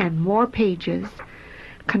 16, and more pages,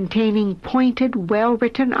 containing pointed,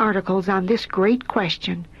 well-written articles on this great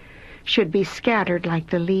question, should be scattered like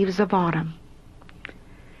the leaves of autumn.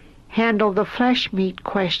 Handle the flesh meat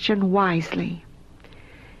question wisely.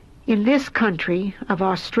 In this country of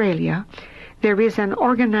Australia, there is an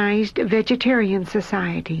organized vegetarian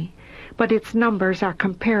society, but its numbers are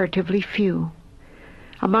comparatively few.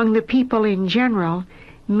 Among the people in general,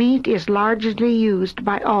 meat is largely used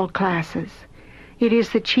by all classes. It is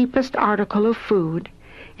the cheapest article of food,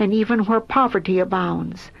 and even where poverty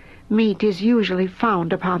abounds, meat is usually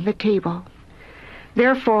found upon the table.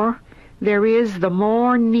 Therefore, there is the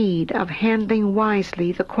more need of handling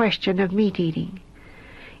wisely the question of meat eating.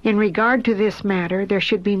 In regard to this matter, there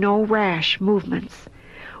should be no rash movements.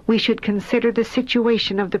 We should consider the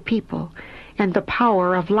situation of the people and the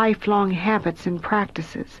power of lifelong habits and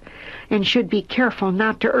practices, and should be careful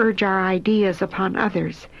not to urge our ideas upon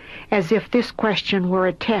others, as if this question were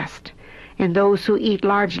a test, and those who eat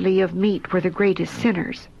largely of meat were the greatest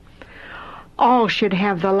sinners. All should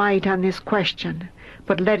have the light on this question,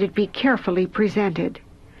 but let it be carefully presented.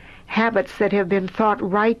 Habits that have been thought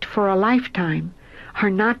right for a lifetime are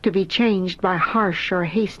not to be changed by harsh or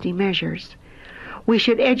hasty measures. We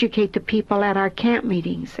should educate the people at our camp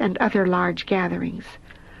meetings and other large gatherings.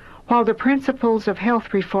 While the principles of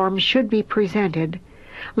health reform should be presented,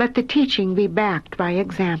 let the teaching be backed by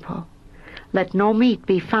example. Let no meat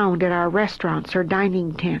be found at our restaurants or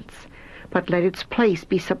dining tents, but let its place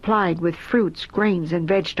be supplied with fruits, grains, and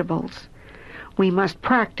vegetables. We must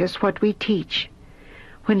practice what we teach.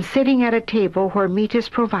 When sitting at a table where meat is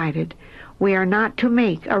provided, we are not to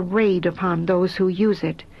make a raid upon those who use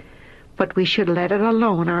it, but we should let it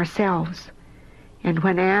alone ourselves. and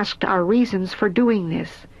when asked our reasons for doing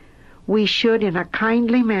this, we should in a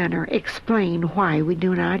kindly manner explain why we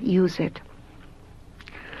do not use it.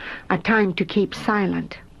 A time to keep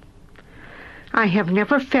silent. I have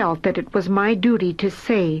never felt that it was my duty to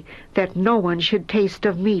say that no one should taste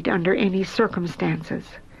of meat under any circumstances.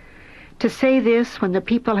 To say this when the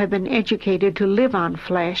people have been educated to live on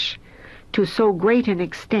flesh to so great an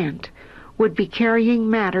extent would be carrying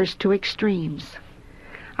matters to extremes.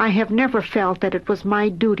 I have never felt that it was my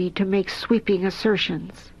duty to make sweeping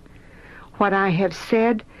assertions. What I have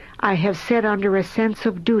said under a sense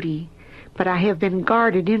of duty, but I have been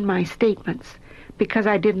guarded in my statements because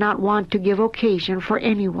I did not want to give occasion for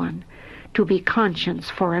anyone to be conscience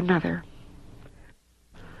for another.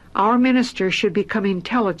 Our ministers should become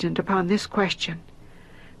intelligent upon this question.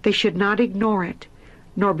 They should not ignore it,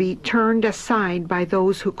 nor be turned aside by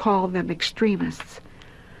those who call them extremists.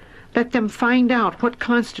 Let them find out what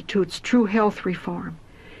constitutes true health reform,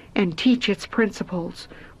 and teach its principles,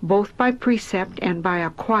 both by precept and by a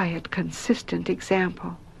quiet, consistent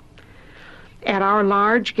example. At our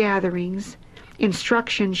large gatherings,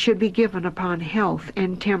 instruction should be given upon health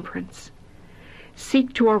and temperance.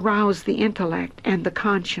 Seek to arouse the intellect and the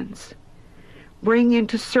conscience. Bring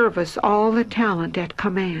into service all the talent at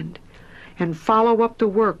command, and follow up the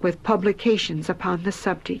work with publications upon the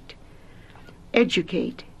subject.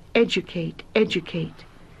 Educate, educate, educate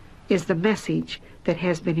is the message that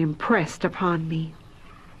has been impressed upon me.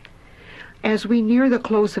 As we near the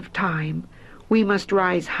close of time, we must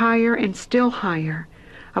rise higher and still higher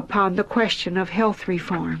upon the question of health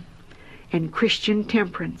reform and Christian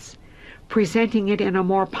temperance, presenting it in a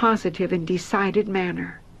more positive and decided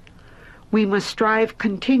manner. We must strive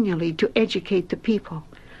continually to educate the people,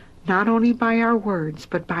 not only by our words,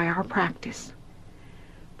 but by our practice.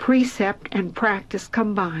 Precept and practice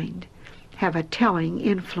combined have a telling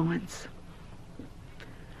influence.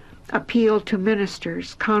 Appeal to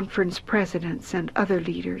ministers, conference presidents, and other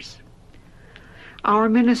leaders. Our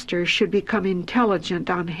ministers should become intelligent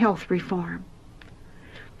on health reform.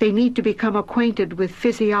 They need to become acquainted with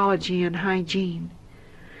physiology and hygiene.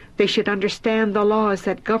 They should understand the laws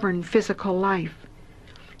that govern physical life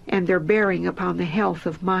and their bearing upon the health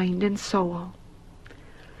of mind and soul.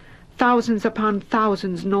 Thousands upon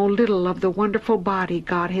thousands know little of the wonderful body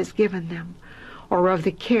God has given them, or of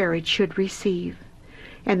the care it should receive,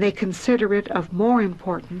 and they consider it of more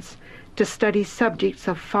importance to study subjects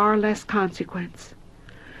of far less consequence.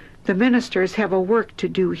 The ministers have a work to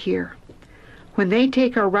do here. When they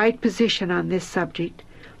take a right position on this subject,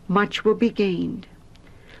 much will be gained.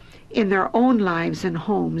 In their own lives and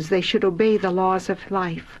homes, they should obey the laws of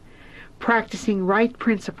life, practicing right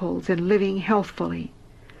principles and living healthfully.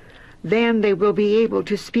 Then they will be able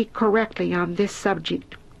to speak correctly on this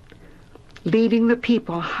subject, leading the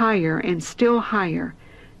people higher and still higher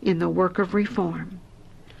in the work of reform.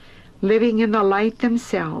 Living in the light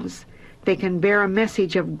themselves, they can bear a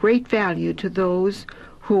message of great value to those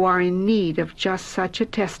who are in need of just such a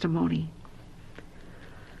testimony.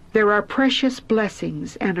 There are precious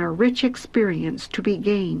blessings and a rich experience to be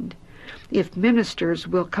gained if ministers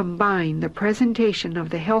will combine the presentation of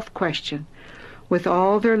the health question with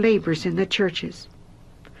all their labors in the churches.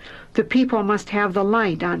 The people must have the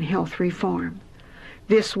light on health reform.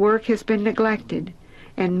 This work has been neglected,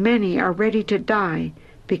 and many are ready to die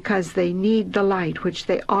because they need the light which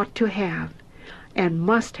they ought to have and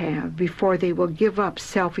must have before they will give up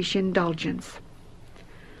selfish indulgence.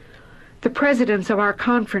 The presidents of our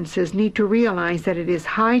conferences need to realize that it is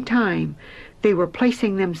high time they were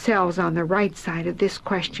placing themselves on the right side of this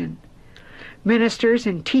question. Ministers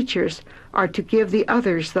and teachers are to give the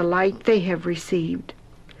others the light they have received.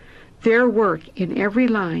 Their work in every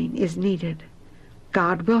line is needed.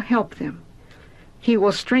 God will help them. He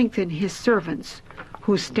will strengthen His servants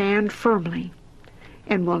who stand firmly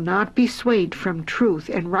and will not be swayed from truth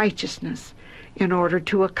and righteousness in order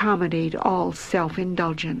to accommodate all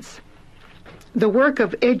self-indulgence. The work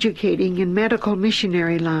of educating in medical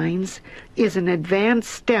missionary lines is an advanced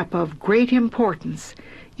step of great importance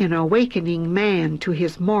in awakening man to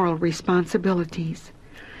his moral responsibilities.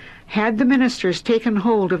 Had the ministers taken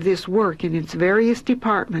hold of this work in its various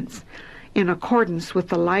departments in accordance with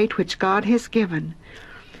the light which God has given,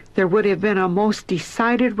 there would have been a most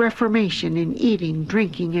decided reformation in eating,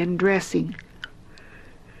 drinking, and dressing.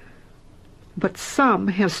 But some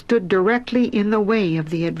have stood directly in the way of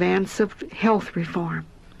the advance of health reform.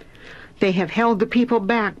 They have held the people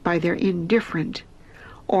back by their indifferent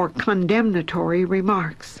or condemnatory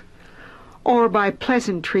remarks, or by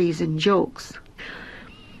pleasantries and jokes.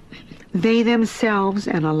 They themselves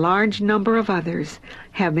and a large number of others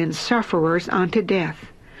have been sufferers unto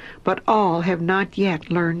death but all have not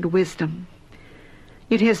yet learned wisdom.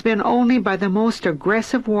 It has been only by the most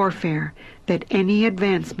aggressive warfare that any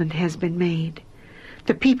advancement has been made.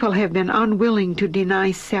 The people have been unwilling to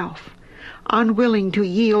deny self, unwilling to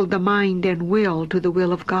yield the mind and will to the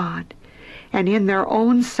will of God, and in their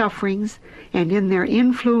own sufferings and in their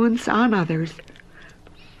influence on others,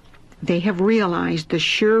 they have realized the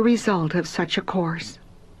sure result of such a course.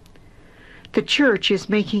 The church is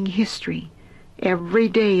making history. Every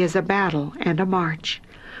day is a battle and a march.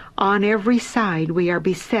 On every side we are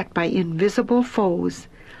beset by invisible foes,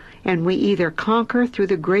 and we either conquer through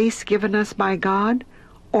the grace given us by God,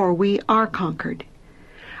 or we are conquered.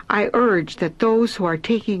 I urge that those who are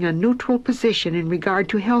taking a neutral position in regard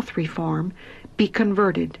to health reform be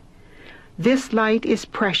converted. This light is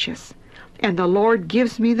precious, and the Lord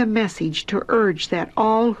gives me the message to urge that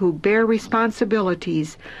all who bear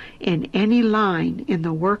responsibilities in any line in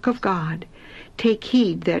the work of God take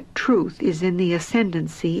heed that truth is in the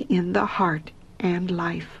ascendancy in the heart and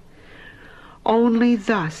life. Only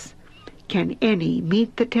thus can any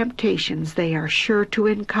meet the temptations they are sure to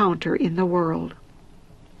encounter in the world.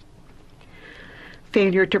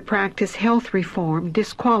 Failure to practice health reform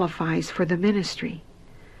disqualifies for the ministry.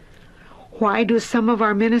 Why do some of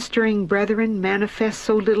our ministering brethren manifest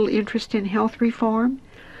so little interest in health reform?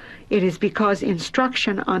 It is because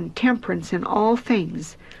instruction on temperance in all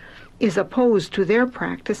things is opposed to their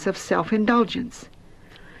practice of self-indulgence.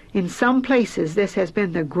 In some places this has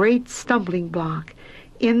been the great stumbling block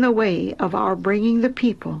in the way of our bringing the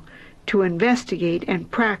people to investigate and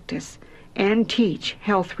practice and teach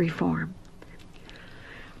health reform.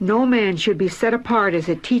 No man should be set apart as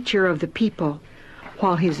a teacher of the people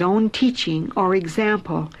while his own teaching or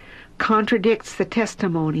example contradicts the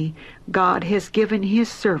testimony God has given his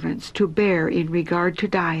servants to bear in regard to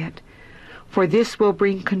diet, for this will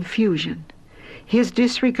bring confusion. His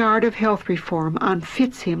disregard of health reform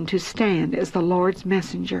unfits him to stand as the Lord's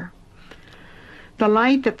messenger. The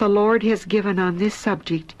light that the Lord has given on this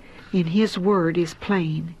subject in his word is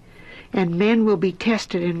plain, and men will be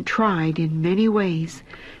tested and tried in many ways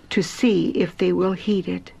to see if they will heed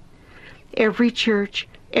it. Every church,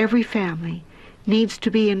 every family needs to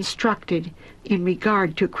be instructed in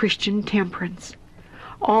regard to Christian temperance.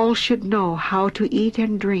 All should know how to eat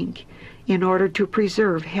and drink in order to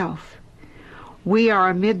preserve health. We are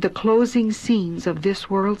amid the closing scenes of this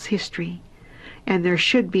world's history, and there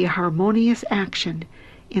should be harmonious action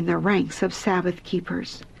in the ranks of Sabbath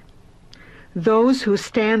keepers. Those who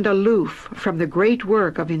stand aloof from the great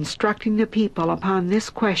work of instructing the people upon this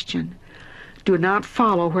question do not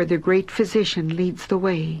follow where the great physician leads the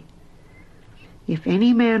way. If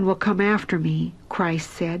any man will come after me,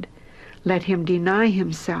 Christ said, let him deny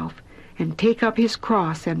himself and take up his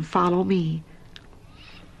cross and follow me.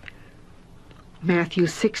 Matthew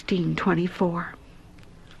 16:24.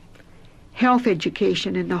 Health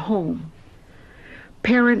education in the home.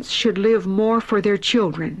 Parents should live more for their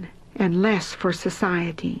children and less for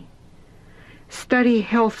society. Study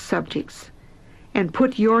health subjects and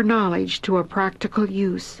put your knowledge to a practical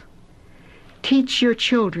use. Teach your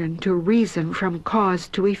children to reason from cause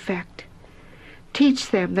to effect.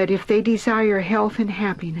 Teach them that if they desire health and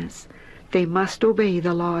happiness, they must obey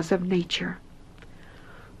the laws of nature.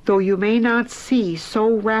 Though you may not see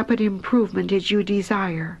so rapid improvement as you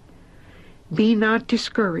desire, be not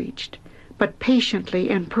discouraged, but patiently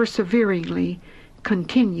and perseveringly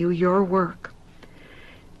continue your work.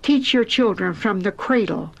 Teach your children from the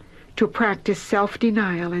cradle to practice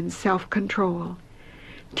self-denial and self-control.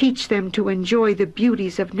 Teach them to enjoy the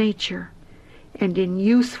beauties of nature, and in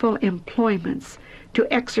useful employments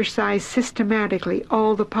to exercise systematically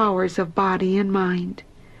all the powers of body and mind.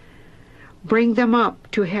 Bring them up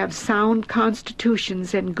to have sound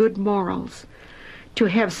constitutions and good morals, to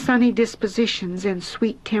have sunny dispositions and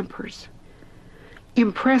sweet tempers.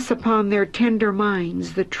 Impress upon their tender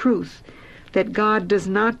minds the truth that God does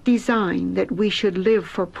not design that we should live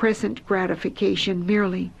for present gratification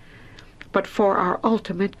merely, but for our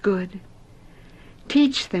ultimate good.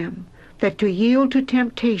 Teach them that to yield to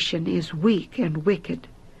temptation is weak and wicked,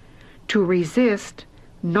 to resist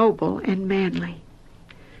noble and manly.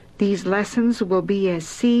 These lessons will be as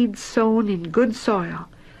seeds sown in good soil,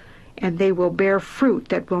 and they will bear fruit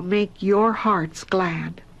that will make your hearts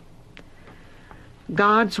glad.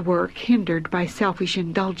 God's work hindered by selfish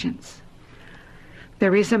indulgence.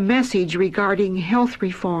 There is a message regarding health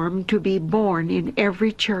reform to be born in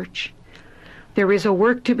every church. There is a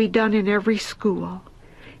work to be done in every school.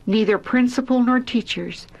 Neither principal nor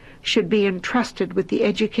teachers should be entrusted with the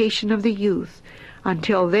education of the youth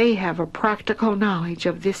until they have a practical knowledge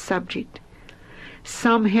of this subject.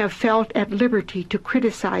 Some have felt at liberty to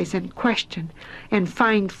criticize and question and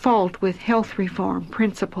find fault with health reform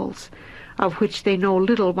principles, of which they know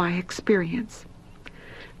little by experience.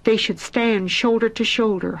 They should stand shoulder to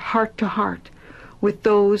shoulder, heart to heart, with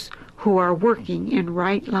those who are working in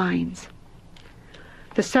right lines.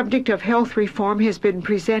 The subject of health reform has been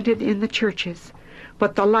presented in the churches,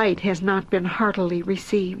 but the light has not been heartily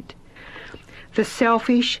received. The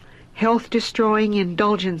selfish, health-destroying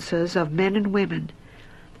indulgences of men and women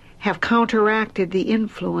have counteracted the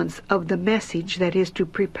influence of the message that is to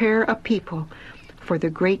prepare a people for the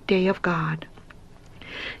great day of God.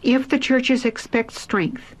 If the churches expect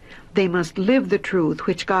strength, they must live the truth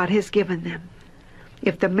which God has given them.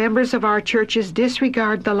 If the members of our churches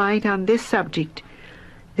disregard the light on this subject,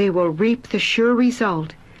 they will reap the sure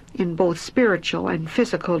result in both spiritual and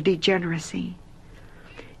physical degeneracy.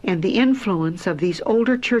 And the influence of these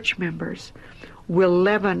older church members will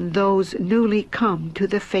leaven those newly come to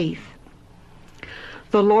the faith.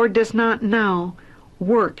 The Lord does not now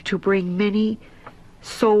work to bring many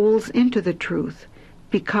souls into the truth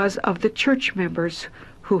because of the church members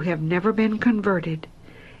who have never been converted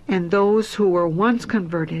and those who were once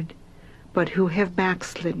converted but who have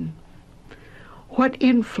backslidden. What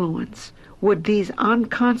influence would these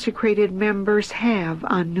unconsecrated members have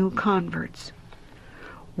on new converts?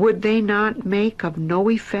 Would they not make of no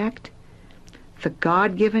effect the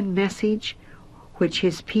God-given message which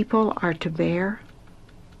His people are to bear?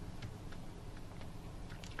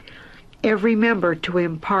 Every member to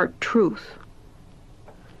impart truth.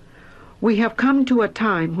 We have come to a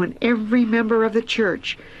time when every member of the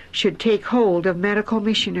church should take hold of medical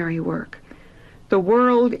missionary work. The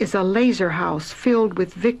world is a laser house filled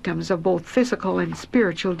with victims of both physical and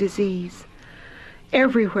spiritual disease.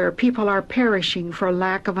 Everywhere people are perishing for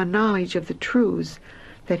lack of a knowledge of the truths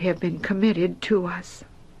that have been committed to us.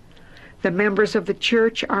 The members of the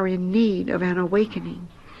church are in need of an awakening,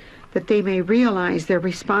 that they may realize their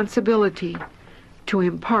responsibility to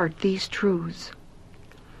impart these truths.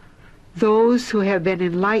 Those who have been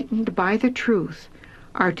enlightened by the truth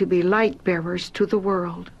are to be light bearers to the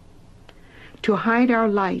world. To hide our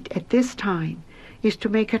light at this time is to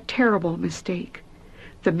make a terrible mistake.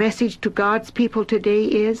 The message to God's people today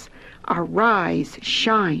is, "Arise,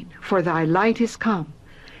 shine, for thy light is come,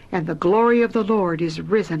 and the glory of the Lord is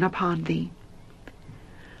risen upon thee."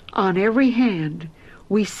 On every hand,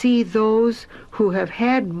 we see those who have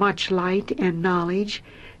had much light and knowledge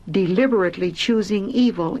deliberately choosing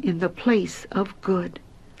evil in the place of good.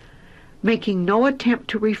 Making no attempt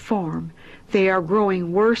to reform, they are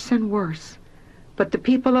growing worse and worse. But the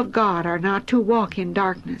people of God are not to walk in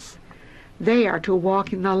darkness. They are to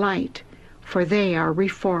walk in the light, for they are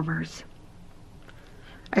reformers.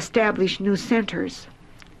 Establish new centers.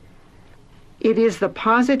 It is the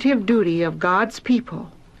positive duty of God's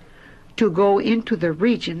people to go into the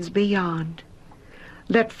regions beyond.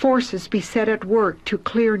 Let forces be set at work to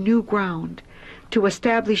clear new ground, to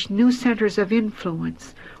establish new centers of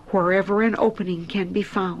influence wherever an opening can be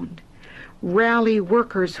found. Rally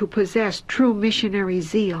workers who possess true missionary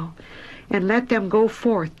zeal, and let them go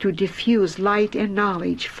forth to diffuse light and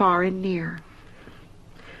knowledge far and near.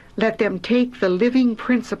 Let them take the living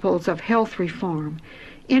principles of health reform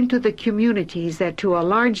into the communities that to a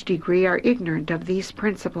large degree are ignorant of these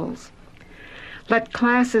principles. Let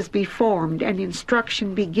classes be formed and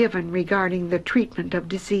instruction be given regarding the treatment of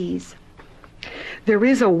disease. There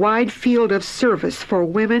is a wide field of service for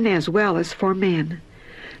women as well as for men.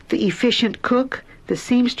 The efficient cook, the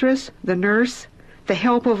seamstress, the nurse, the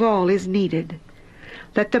help of all is needed.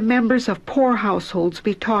 Let the members of poor households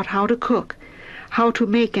be taught how to cook, how to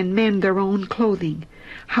make and mend their own clothing,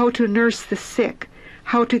 how to nurse the sick,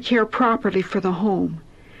 how to care properly for the home.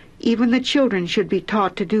 Even the children should be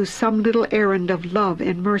taught to do some little errand of love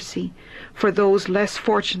and mercy for those less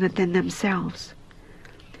fortunate than themselves.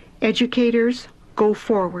 Educators, go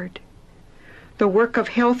forward. The work of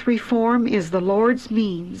health reform is the Lord's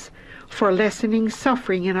means for lessening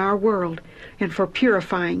suffering in our world and for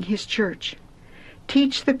purifying His church.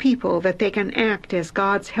 Teach the people that they can act as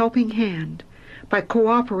God's helping hand by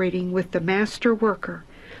cooperating with the master worker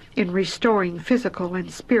in restoring physical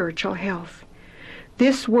and spiritual health.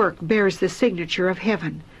 This work bears the signature of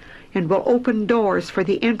heaven and will open doors for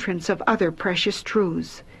the entrance of other precious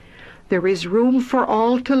truths. There is room for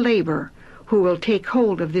all to labor who will take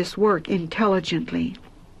hold of this work intelligently.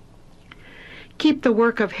 Keep the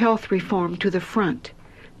work of health reform to the front,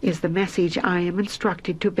 is the message I am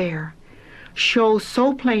instructed to bear. Show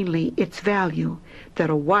so plainly its value that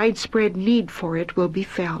a widespread need for it will be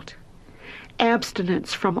felt.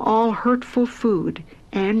 Abstinence from all hurtful food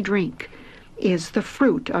and drink is the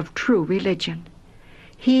fruit of true religion.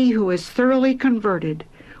 He who is thoroughly converted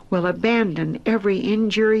will abandon every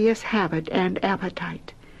injurious habit and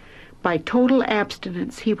appetite. By total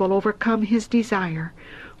abstinence he will overcome his desire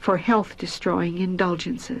for health-destroying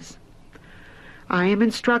indulgences. I am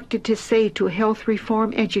instructed to say to health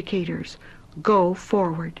reform educators, go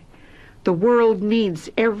forward. The world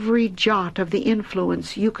needs every jot of the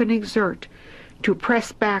influence you can exert to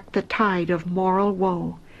press back the tide of moral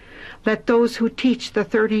woe. Let those who teach the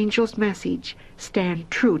third angel's message stand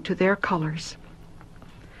true to their colors.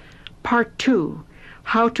 Part 2.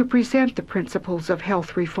 How to present the principles of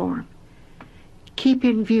health reform. Keep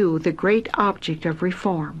in view the great object of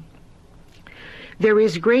reform. There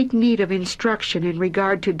is great need of instruction in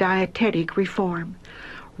regard to dietetic reform.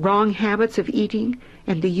 Wrong habits of eating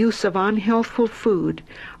and the use of unhealthful food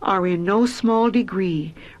are in no small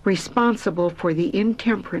degree responsible for the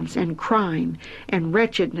intemperance and crime and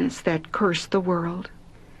wretchedness that curse the world.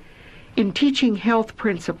 In teaching health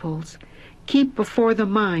principles, keep before the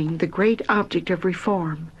mind the great object of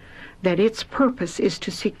reform, that its purpose is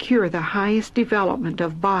to secure the highest development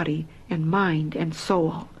of body and mind and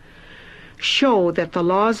soul. Show that the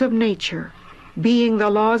laws of nature, being the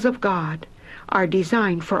laws of God, are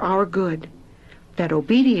designed for our good, that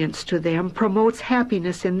obedience to them promotes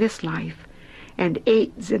happiness in this life and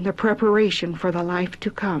aids in the preparation for the life to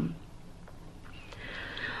come.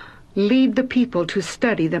 Lead the people to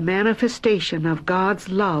study the manifestation of God's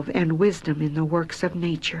love and wisdom in the works of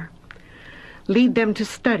nature. Lead them to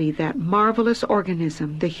study that marvelous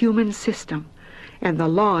organism, the human system, and the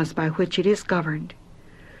laws by which it is governed.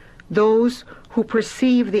 Those who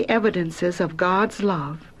perceive the evidences of God's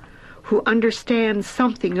love, who understand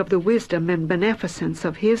something of the wisdom and beneficence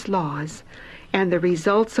of His laws and the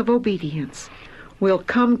results of obedience, will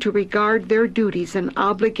come to regard their duties and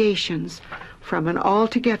obligations from an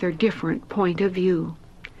altogether different point of view.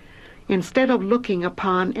 Instead of looking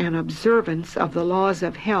upon an observance of the laws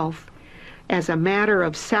of health as a matter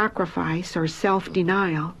of sacrifice or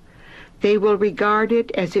self-denial, they will regard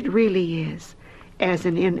it as it really is, as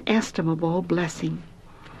an inestimable blessing.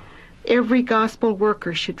 Every gospel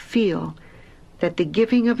worker should feel that the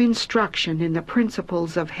giving of instruction in the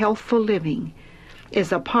principles of healthful living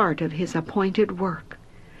is a part of his appointed work.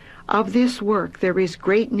 Of this work there is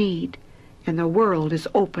great need, and the world is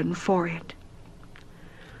open for it.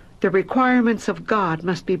 The requirements of God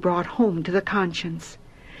must be brought home to the conscience.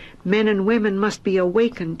 Men and women must be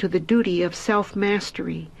awakened to the duty of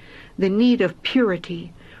self-mastery, the need of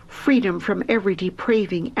purity, freedom from every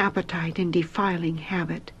depraving appetite and defiling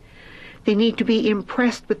habit. They need to be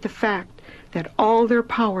impressed with the fact that all their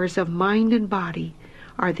powers of mind and body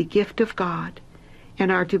are the gift of God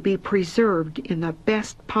and are to be preserved in the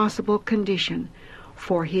best possible condition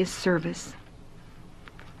for His service.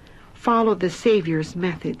 Follow the Savior's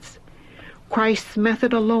methods. Christ's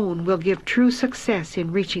method alone will give true success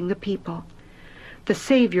in reaching the people. The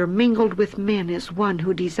Savior mingled with men as one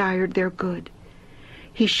who desired their good.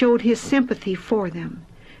 He showed His sympathy for them,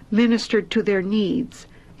 ministered to their needs,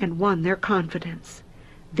 and won their confidence.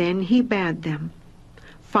 Then He bade them,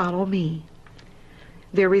 "Follow me."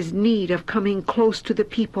 There is need of coming close to the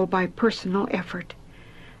people by personal effort.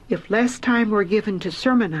 If less time were given to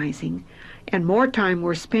sermonizing and more time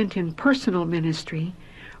were spent in personal ministry,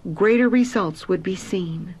 greater results would be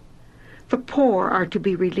seen. The poor are to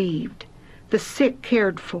be relieved, the sick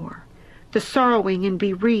cared for, the sorrowing and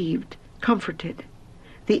bereaved comforted,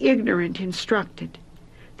 the ignorant instructed,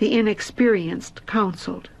 the inexperienced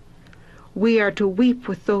counseled. We are to weep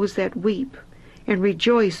with those that weep, and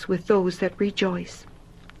rejoice with those that rejoice.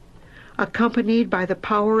 Accompanied by the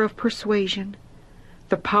power of persuasion,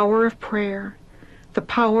 the power of prayer, the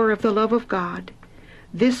power of the love of God,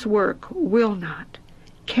 this work will not,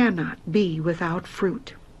 cannot be without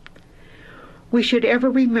fruit. We should ever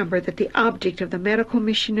remember that the object of the medical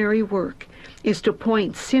missionary work is to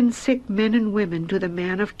point sin-sick men and women to the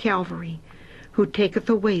man of Calvary, who taketh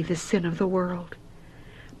away the sin of the world.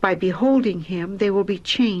 By beholding Him, they will be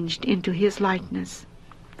changed into His likeness.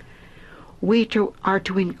 We are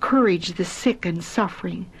to encourage the sick and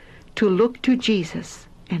suffering to look to Jesus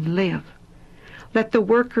and live. Let the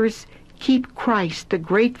workers keep Christ, the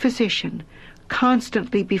great physician,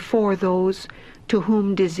 constantly before those to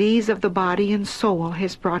whom disease of the body and soul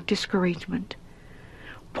has brought discouragement.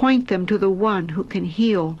 Point them to the one who can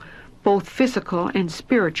heal both physical and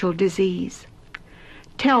spiritual disease.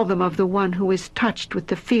 Tell them of the one who is touched with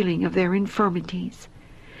the feeling of their infirmities.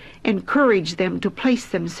 Encourage them to place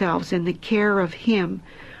themselves in the care of Him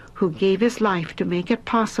who gave His life to make it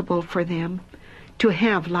possible for them to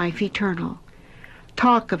have life eternal.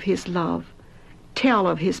 Talk of His love. Tell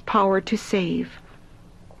of His power to save.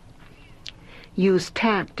 Use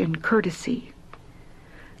tact and courtesy.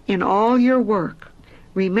 In all your work,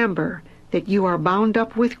 remember that you are bound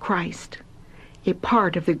up with Christ, a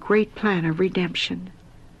part of the great plan of redemption.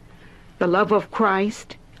 The love of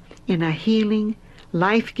Christ, in a healing,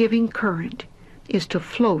 life-giving current, is to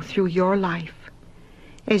flow through your life.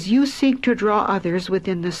 As you seek to draw others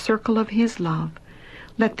within the circle of His love,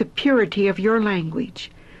 let the purity of your language,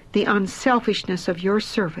 the unselfishness of your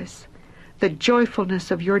service, the joyfulness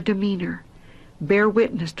of your demeanor, bear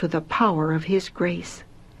witness to the power of His grace.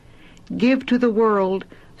 Give to the world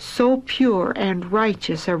so pure and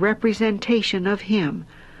righteous a representation of Him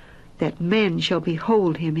that men shall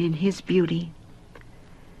behold Him in His beauty.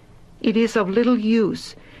 It is of little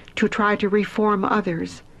use to try to reform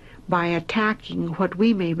others by attacking what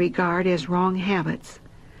we may regard as wrong habits.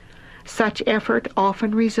 Such effort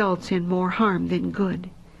often results in more harm than good.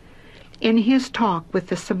 In His talk with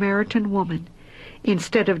the Samaritan woman,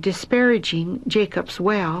 instead of disparaging Jacob's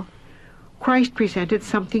well, Christ presented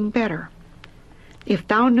something better. "If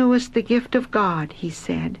thou knewest the gift of God," He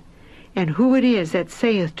said, "and who it is that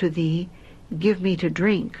saith to thee, Give me to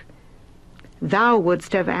drink, thou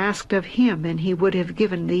wouldst have asked of Him, and He would have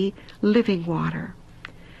given thee living water."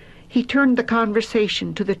 He turned the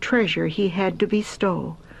conversation to the treasure He had to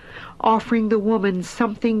bestow, offering the woman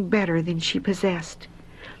something better than she possessed,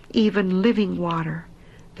 even living water,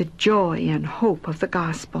 the joy and hope of the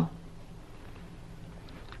gospel.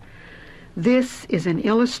 This is an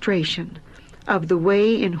illustration of the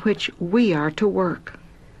way in which we are to work.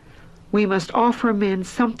 We must offer men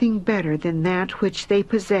something better than that which they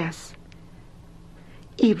possess,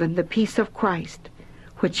 even the peace of Christ,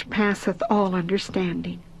 which passeth all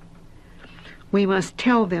understanding. We must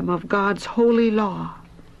tell them of God's holy law,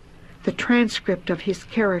 the transcript of His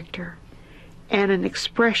character, and an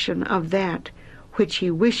expression of that which He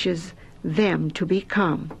wishes them to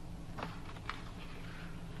become.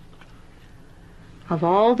 Of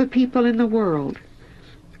all the people in the world,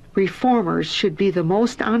 reformers should be the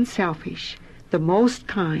most unselfish, the most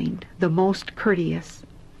kind, the most courteous.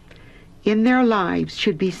 In their lives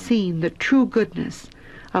should be seen the true goodness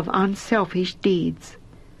of unselfish deeds.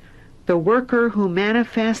 The worker who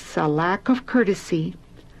manifests a lack of courtesy,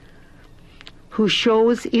 who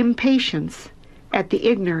shows impatience at the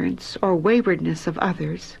ignorance or waywardness of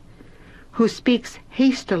others, who speaks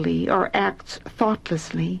hastily or acts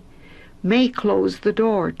thoughtlessly, may close the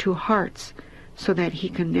door to hearts so that he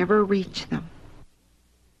can never reach them.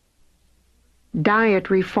 Diet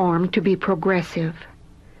reform to be progressive.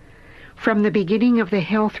 From the beginning of the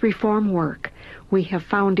health reform work, we have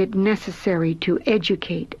found it necessary to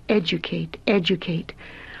educate.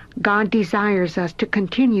 God desires us to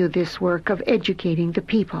continue this work of educating the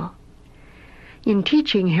people. In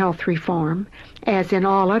teaching health reform, as in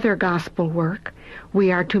all other gospel work,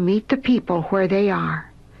 we are to meet the people where they are.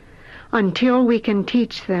 Until we can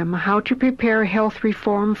teach them how to prepare health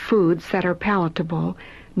reform foods that are palatable,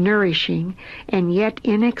 nourishing, and yet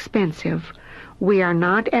inexpensive, we are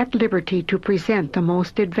not at liberty to present the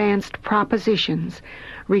most advanced propositions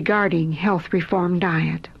regarding health reform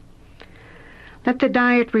diet. Let the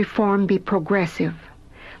diet reform be progressive.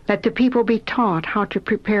 Let the people be taught how to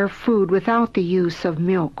prepare food without the use of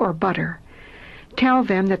milk or butter. Tell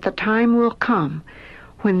them that the time will come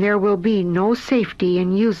when there will be no safety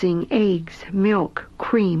in using eggs, milk,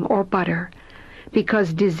 cream, or butter,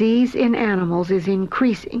 because disease in animals is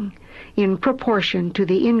increasing in proportion to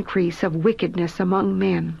the increase of wickedness among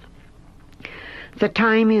men. The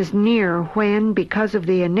time is near when, because of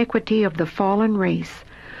the iniquity of the fallen race,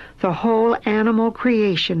 the whole animal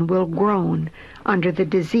creation will groan under the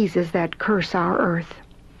diseases that curse our earth.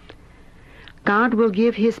 God will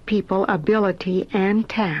give His people ability and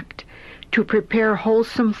tact to prepare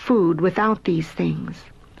wholesome food without these things.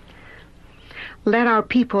 Let our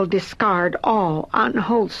people discard all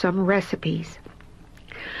unwholesome recipes.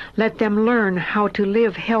 Let them learn how to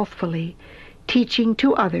live healthfully, teaching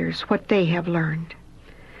to others what they have learned.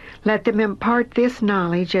 Let them impart this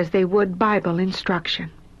knowledge as they would Bible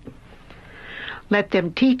instruction. Let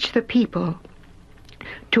them teach the people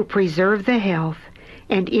to preserve the health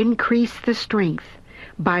and increase the strength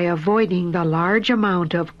by avoiding the large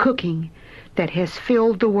amount of cooking that has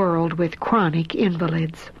filled the world with chronic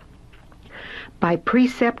invalids. By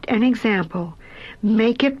precept and example,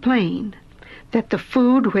 make it plain that the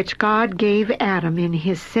food which God gave Adam in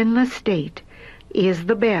his sinless state is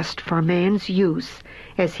the best for man's use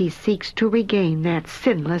as he seeks to regain that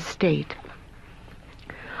sinless state.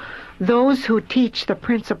 Those who teach the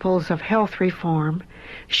principles of health reform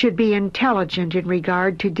should be intelligent in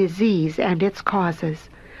regard to disease and its causes,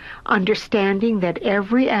 understanding that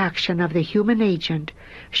every action of the human agent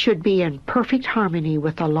should be in perfect harmony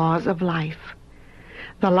with the laws of life.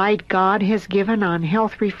 The light God has given on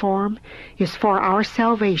health reform is for our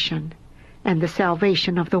salvation and the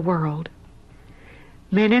salvation of the world.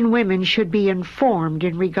 Men and women should be informed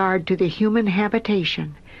in regard to the human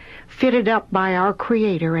habitation fitted up by our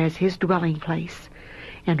Creator as His dwelling place,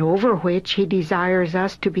 and over which He desires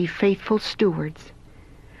us to be faithful stewards.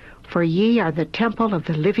 For ye are the temple of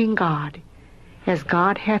the living God. As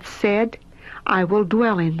God hath said, I will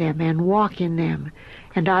dwell in them and walk in them,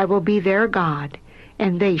 and I will be their God,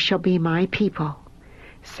 and they shall be my people.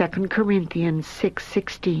 2 Corinthians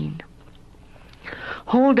 6:16.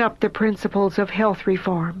 Hold up the principles of health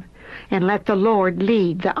reform, and let the Lord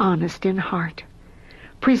lead the honest in heart.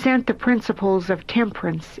 Present the principles of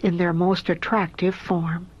temperance in their most attractive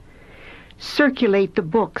form. Circulate the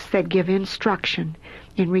books that give instruction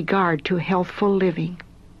in regard to healthful living.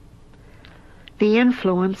 The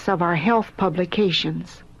influence of our health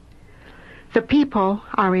publications. The people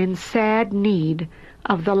are in sad need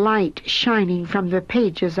of the light shining from the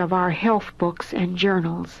pages of our health books and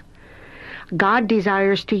journals. God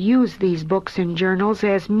desires to use these books and journals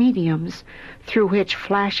as mediums through which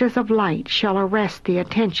flashes of light shall arrest the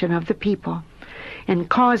attention of the people and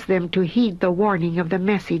cause them to heed the warning of the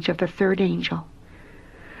message of the third angel.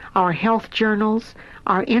 Our health journals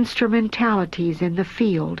are instrumentalities in the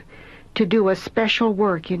field to do a special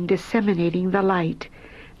work in disseminating the light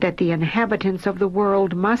that the inhabitants of the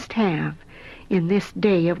world must have in this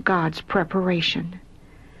day of God's preparation.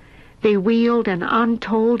 They wield an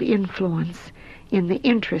untold influence in the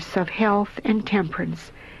interests of health and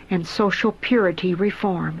temperance and social purity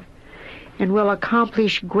reform, and will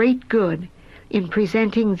accomplish great good in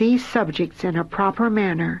presenting these subjects in a proper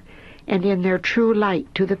manner and in their true light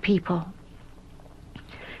to the people.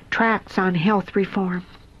 Tracts on health reform.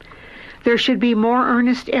 There should be more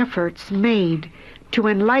earnest efforts made to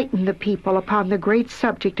enlighten the people upon the great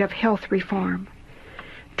subject of health reform.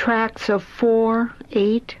 Tracts of 4,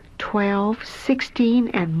 8, 12, 16,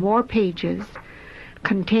 and more pages,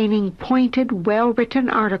 containing pointed, well-written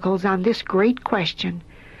articles on this great question,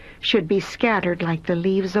 should be scattered like the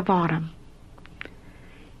leaves of autumn.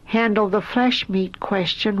 Handle the flesh-meat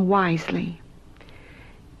question wisely.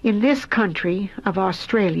 In this country of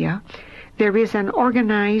Australia, there is an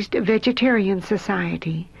organized vegetarian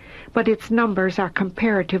society, but its numbers are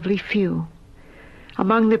comparatively few.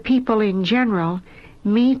 Among the people in general,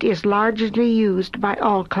 meat is largely used by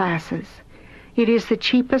all classes. It is the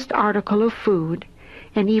cheapest article of food,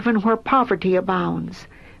 and even where poverty abounds,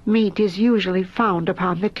 meat is usually found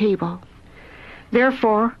upon the table.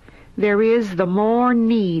 Therefore, there is the more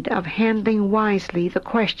need of handling wisely the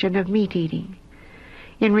question of meat eating.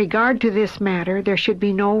 In regard to this matter, there should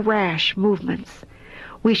be no rash movements.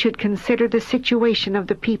 We should consider the situation of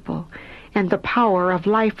the people and the power of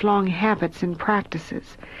lifelong habits and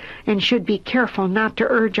practices, and should be careful not to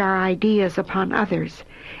urge our ideas upon others,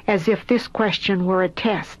 as if this question were a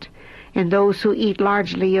test, and those who eat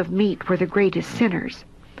largely of meat were the greatest sinners.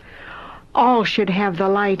 All should have the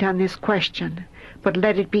light on this question, but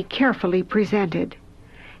let it be carefully presented.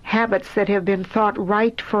 Habits that have been thought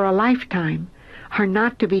right for a lifetime are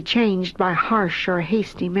not to be changed by harsh or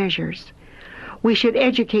hasty measures. We should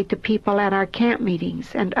educate the people at our camp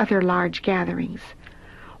meetings and other large gatherings.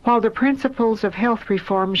 While the principles of health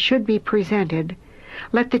reform should be presented,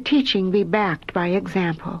 let the teaching be backed by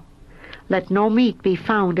example. Let no meat be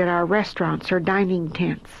found at our restaurants or dining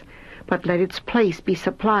tents, but let its place be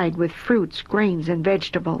supplied with fruits, grains, and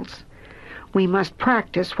vegetables. We must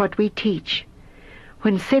practice what we teach.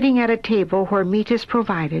 When sitting at a table where meat is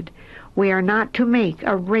provided, we are not to make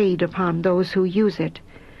a raid upon those who use it,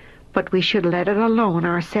 but we should let it alone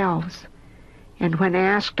ourselves. And when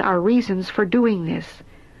asked our reasons for doing this,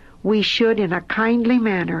 we should in a kindly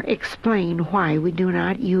manner explain why we do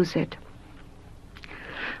not use it.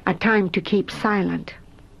 A time to keep silent.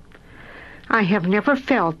 I have never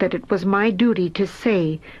felt that it was my duty to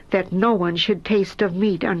say that no one should taste of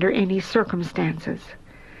meat under any circumstances.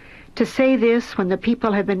 To say this when the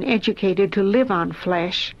people have been educated to live on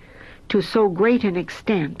flesh to so great an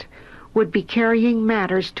extent would be carrying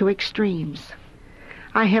matters to extremes.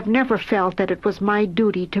 I have never felt that it was my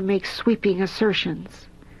duty to make sweeping assertions.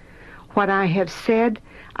 What I have said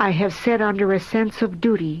under a sense of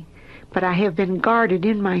duty, but I have been guarded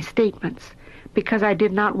in my statements because I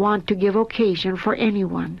did not want to give occasion for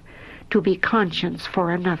anyone to be conscience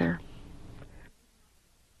for another.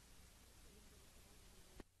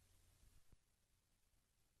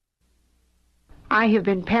 I have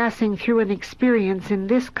been passing through an experience in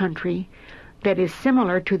this country that is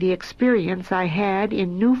similar to the experience I had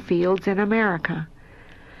in new fields in America.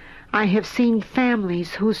 I have seen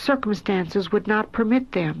families whose circumstances would not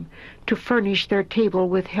permit them to furnish their table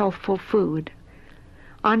with healthful food.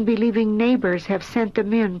 Unbelieving neighbors have sent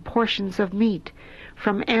them in portions of meat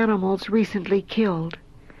from animals recently killed.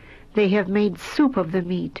 They have made soup of the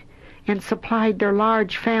meat and supplied their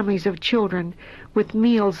large families of children with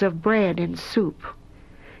meals of bread and soup.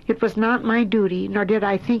 It was not my duty, nor did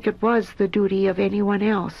I think it was the duty of anyone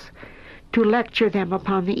else, to lecture them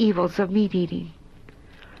upon the evils of meat-eating.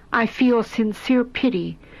 I feel sincere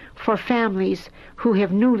pity for families who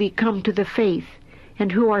have newly come to the faith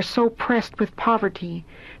and who are so pressed with poverty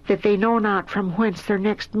that they know not from whence their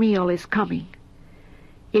next meal is coming.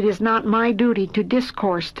 It is not my duty to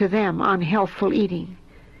discourse to them on healthful eating.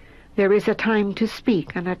 There is a time to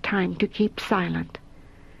speak and a time to keep silent.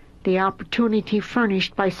 The opportunity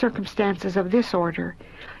furnished by circumstances of this order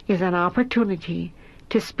is an opportunity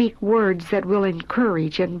to speak words that will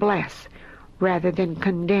encourage and bless, rather than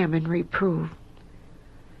condemn and reprove.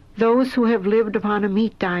 Those who have lived upon a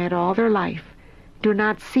meat diet all their life do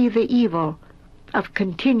not see the evil of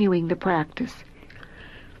continuing the practice,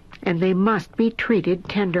 and they must be treated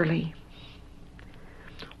tenderly.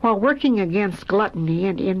 While working against gluttony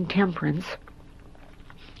and intemperance,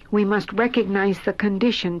 we must recognize the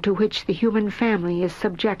condition to which the human family is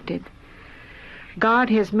subjected. God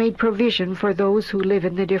has made provision for those who live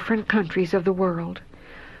in the different countries of the world.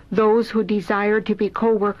 Those who desire to be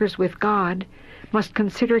co-workers with God must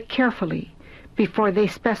consider carefully before they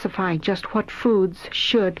specify just what foods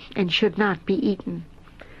should and should not be eaten.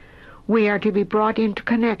 We are to be brought into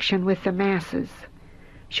connection with the masses.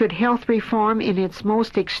 Should health reform in its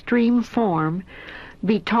most extreme form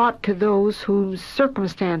be taught to those whose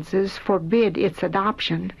circumstances forbid its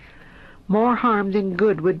adoption, more harm than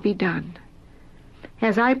good would be done.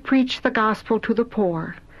 As I preach the gospel to the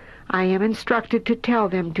poor, I am instructed to tell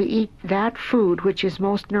them to eat that food which is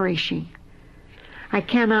most nourishing. I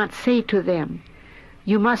cannot say to them,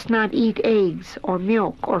 "You must not eat eggs or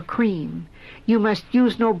milk or cream. You must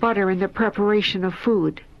use no butter in the preparation of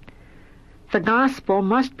food." The gospel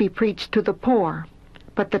must be preached to the poor,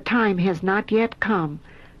 but the time has not yet come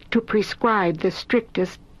to prescribe the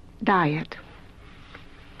strictest diet.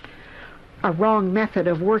 A wrong method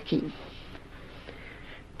of working.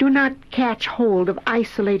 Do not catch hold of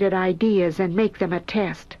isolated ideas and make them a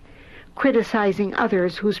test, criticizing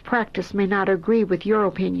others whose practice may not agree with your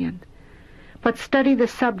opinion, but study the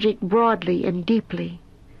subject broadly and deeply,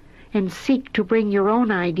 and seek to bring your own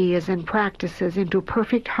ideas and practices into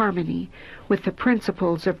perfect harmony with the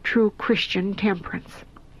principles of true Christian temperance.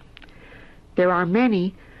 There are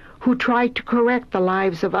many who try to correct the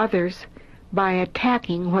lives of others by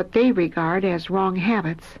attacking what they regard as wrong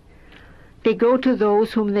habits. They go to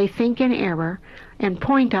those whom they think in error and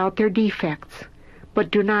point out their defects, but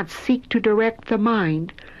do not seek to direct the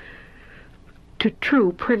mind to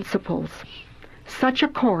true principles. Such a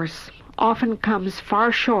course often comes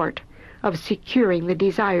far short of securing the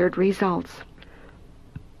desired results.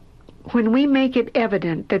 When we make it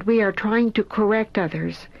evident that we are trying to correct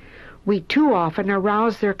others, we too often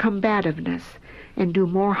arouse their combativeness and do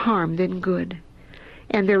more harm than good.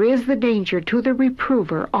 And there is the danger to the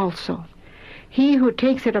reprover also. He who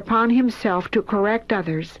takes it upon himself to correct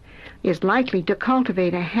others is likely to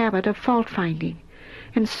cultivate a habit of fault-finding,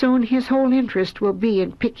 and soon his whole interest will be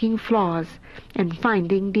in picking flaws and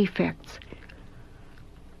finding defects.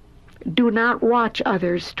 Do not watch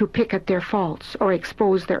others to pick at their faults or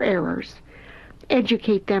expose their errors.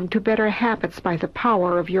 Educate them to better habits by the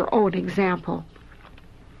power of your own example.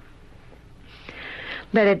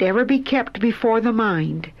 Let it ever be kept before the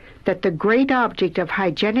mind that the great object of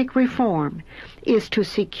hygienic reform is to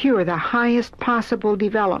secure the highest possible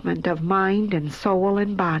development of mind and soul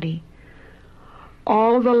and body.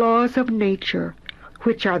 All the laws of nature,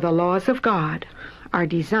 which are the laws of God, are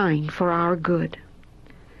designed for our good.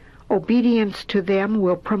 Obedience to them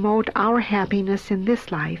will promote our happiness in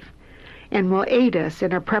this life and will aid us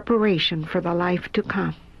in a preparation for the life to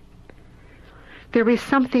come. There is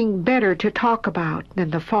something better to talk about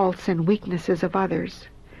than the faults and weaknesses of others.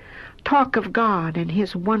 Talk of God and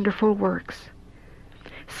His wonderful works.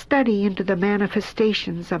 Study into the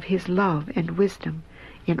manifestations of His love and wisdom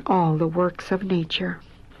in all the works of nature.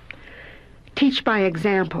 Teach by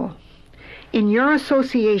example. In your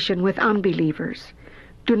association with unbelievers,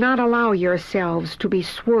 do not allow yourselves to be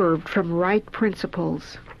swerved from right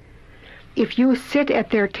principles. If you sit at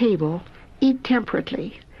their table, eat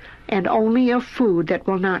temperately, and only of food that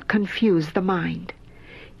will not confuse the mind.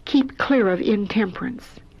 Keep clear of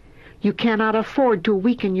intemperance. You cannot afford to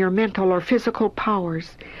weaken your mental or physical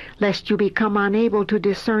powers, lest you become unable to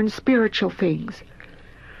discern spiritual things.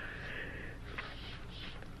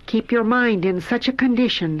 Keep your mind in such a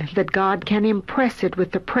condition that God can impress it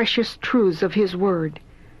with the precious truths of His Word.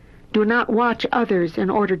 Do not watch others in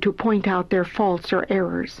order to point out their faults or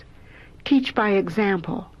errors. Teach by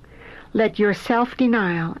example. Let your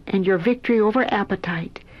self-denial and your victory over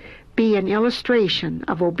appetite be an illustration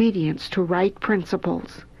of obedience to right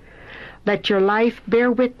principles. Let your life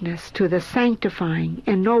bear witness to the sanctifying,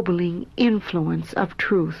 ennobling influence of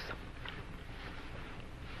truth.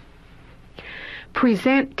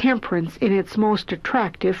 Present temperance in its most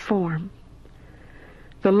attractive form.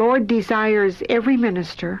 The Lord desires every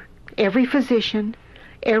minister, every physician,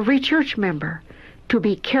 every church member to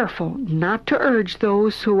be careful not to urge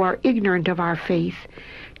those who are ignorant of our faith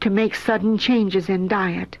to make sudden changes in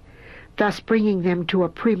diet, thus bringing them to a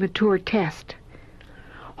premature test.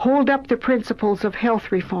 Hold up the principles of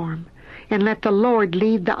health reform, and let the Lord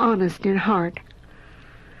lead the honest in heart.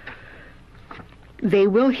 They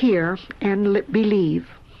will hear and believe.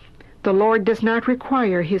 The Lord does not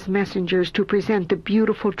require His messengers to present the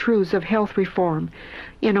beautiful truths of health reform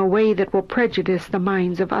in a way that will prejudice the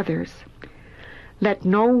minds of others. Let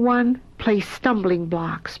no one place stumbling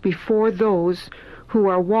blocks before those who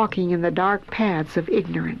are walking in the dark paths of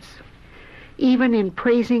ignorance. Even in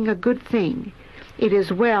praising a good thing, it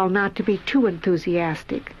is well not to be too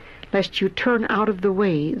enthusiastic, lest you turn out of the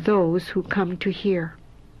way those who come to hear.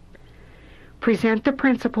 Present the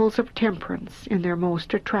principles of temperance in their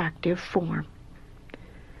most attractive form.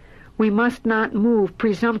 We must not move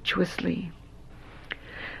presumptuously.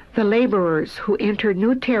 The laborers who enter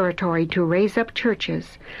new territory to raise up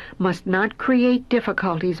churches must not create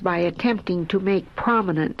difficulties by attempting to make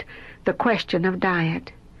prominent the question of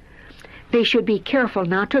diet. They should be careful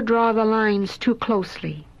not to draw the lines too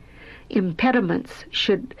closely. Impediments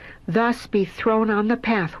should thus be thrown on the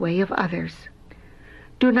pathway of others.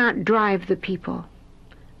 Do not drive the people.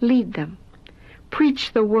 Lead them.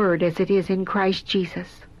 Preach the word as it is in Christ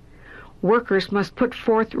Jesus. Workers must put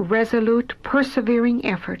forth resolute, persevering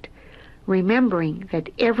effort, remembering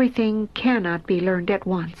that everything cannot be learned at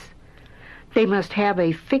once. They must have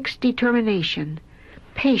a fixed determination,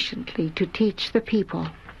 patiently to teach the people.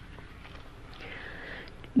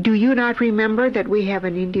 Do you not remember that we have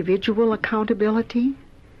an individual accountability?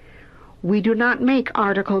 We do not make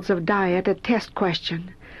articles of diet a test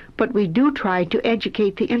question, but we do try to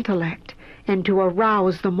educate the intellect and to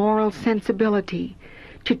arouse the moral sensibility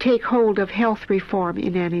to take hold of health reform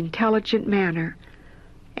in an intelligent manner,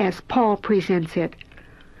 as Paul presents it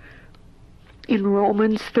in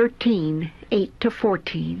Romans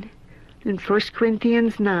 13:8-14, in 1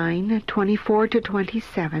 Corinthians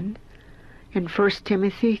 9:24-27, and 1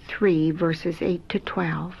 Timothy 3, verses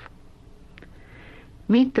 8-12.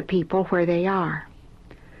 Meet the people where they are.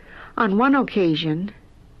 On one occasion,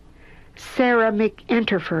 Sarah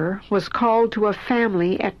McEnterfer was called to a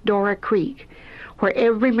family at Dora Creek, where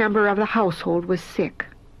every member of the household was sick.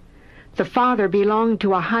 The father belonged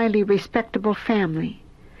to a highly respectable family,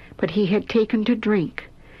 but he had taken to drink,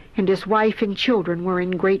 and his wife and children were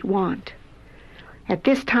in great want. At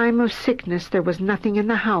this time of sickness there was nothing in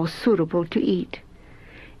the house suitable to eat,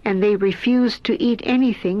 and they refused to eat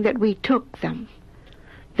anything that we took them.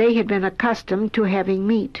 They had been accustomed to having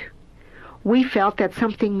meat. We felt that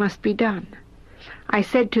something must be done. I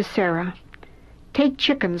said to Sarah, "Take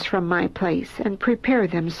chickens from my place and prepare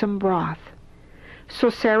them some broth." So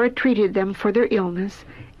Sarah treated them for their illness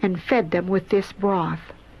and fed them with this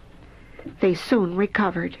broth. They soon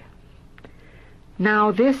recovered.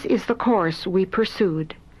 Now this is the course we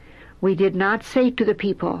pursued. We did not say to the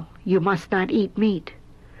people, "You must not eat meat."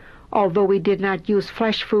 Although we did not use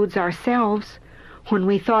flesh foods ourselves, when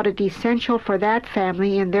we thought it essential for that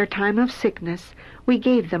family in their time of sickness, we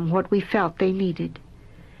gave them what we felt they needed.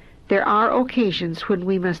 There are occasions when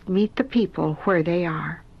we must meet the people where they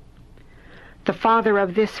are. The father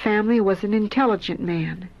of this family was an intelligent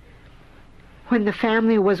man. When the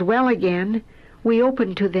family was well again, we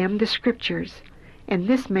opened to them the Scriptures, and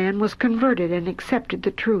this man was converted and accepted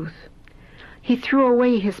the truth. He threw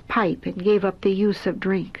away his pipe and gave up the use of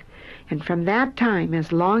drink, and from that time,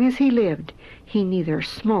 as long as he lived, he neither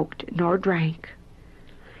smoked nor drank.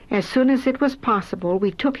 As soon as it was possible,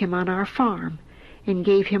 we took him on our farm and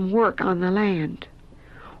gave him work on the land.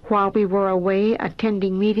 While we were away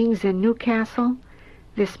attending meetings in Newcastle,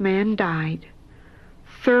 this man died.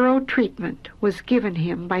 Thorough treatment was given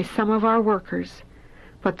him by some of our workers,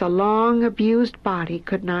 but the long abused body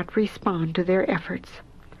could not respond to their efforts.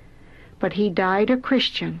 But he died a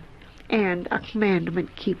Christian and a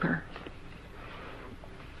commandment keeper.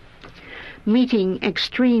 Meeting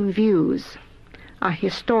extreme views, a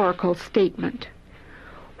historical statement.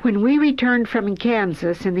 When we returned from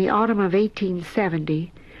Kansas in the autumn of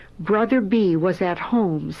 1870, Brother B was at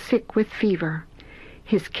home sick with fever.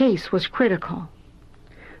 His case was critical.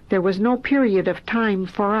 There was no period of time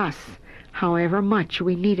for us, however much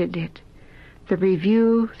we needed it. The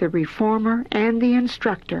review, the reformer, and the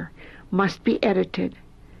instructor must be edited.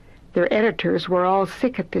 Their editors were all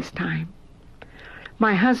sick at this time.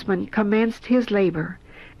 My husband commenced his labor,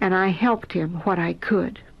 and I helped him what I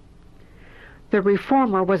could. The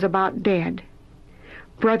reformer was about dead.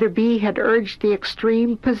 Brother B had urged the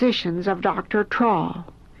extreme positions of Dr.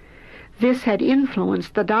 Trawl. This had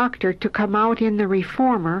influenced the doctor to come out in the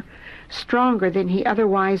reformer stronger than he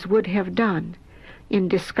otherwise would have done in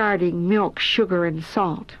discarding milk, sugar, and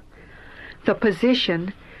salt. The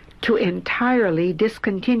position to entirely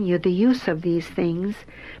discontinue the use of these things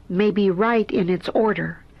may be right in its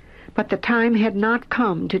order, but the time had not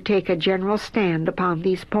come to take a general stand upon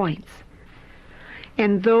these points.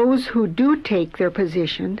 And those who do take their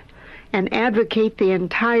position and advocate the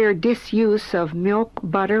entire disuse of milk,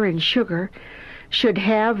 butter, and sugar should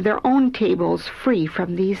have their own tables free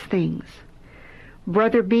from these things.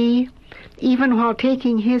 Brother B, even while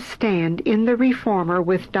taking his stand in the reformer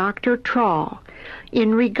with Dr. Trawl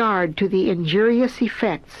in regard to the injurious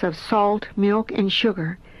effects of salt, milk, and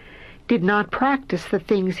sugar, did not practice the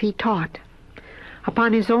things he taught.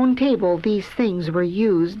 Upon his own table these things were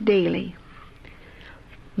used daily.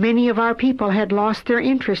 Many of our people had lost their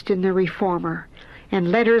interest in the reformer,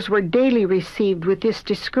 and letters were daily received with this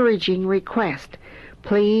discouraging request,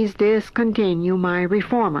 "Please discontinue my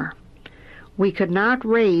reformer." We could not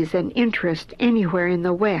raise an interest anywhere in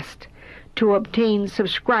the West to obtain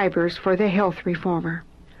subscribers for the health reformer.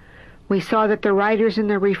 We saw that the writers in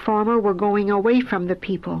the reformer were going away from the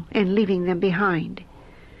people and leaving them behind.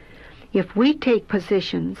 If we take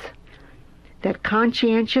positions that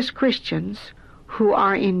conscientious Christians, who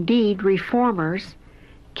are indeed reformers,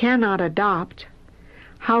 cannot adopt,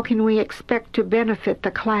 how can we expect to benefit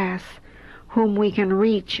the class whom we can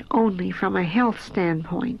reach only from a health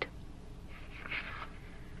standpoint?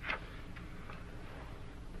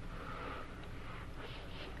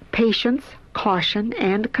 Patience, caution,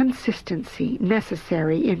 and consistency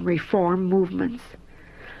necessary in reform movements.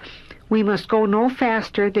 We must go no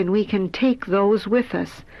faster than we can take those with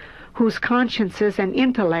us whose consciences and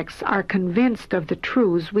intellects are convinced of the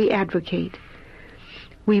truths we advocate.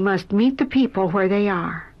 We must meet the people where they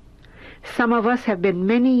are. Some of us have been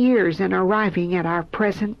many years in arriving at our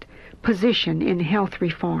present position in health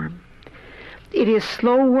reform. It is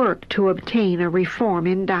slow work to obtain a reform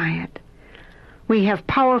in diet. We have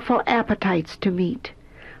powerful appetites to meet,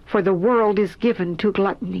 for the world is given to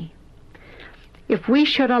gluttony. If we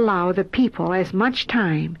should allow the people as much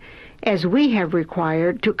time as we have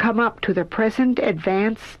required to come up to the present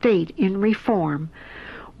advanced state in reform,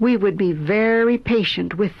 we would be very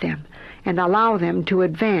patient with them and allow them to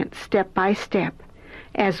advance step by step,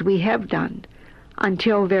 as we have done,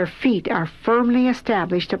 until their feet are firmly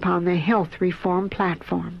established upon the health reform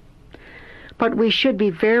platform. But we should be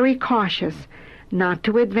very cautious not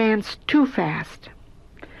to advance too fast,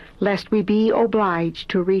 lest we be obliged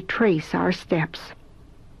to retrace our steps.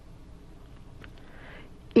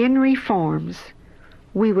 In reforms,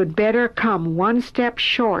 we would better come one step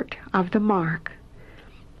short of the mark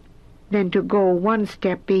than to go one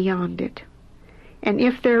step beyond it. And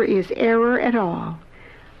if there is error at all,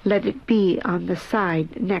 let it be on the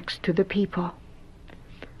side next to the people.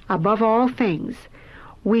 Above all things,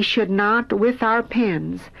 we should not, with our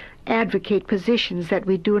pens, advocate positions that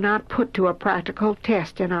we do not put to a practical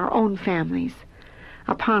test in our own families,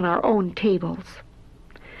 upon our own tables.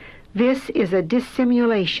 This is a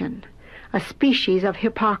dissimulation, a species of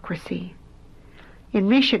hypocrisy. In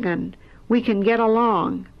Michigan, we can get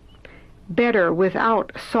along better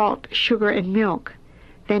without salt, sugar, and milk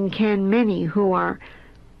than can many who are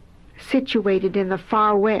situated in the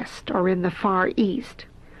far west or in the far east,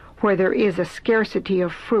 where there is a scarcity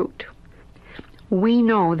of fruit. We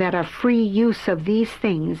know that a free use of these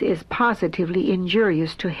things is positively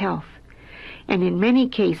injurious to health, and in many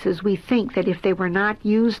cases we think that if they were not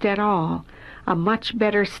used at all, a much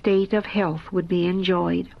better state of health would be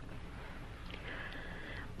enjoyed.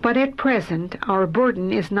 But at present our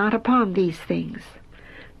burden is not upon these things.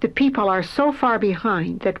 The people are so far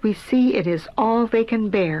behind that we see it is all they can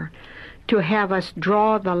bear to have us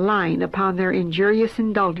draw the line upon their injurious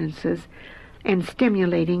indulgences and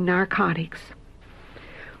stimulating narcotics.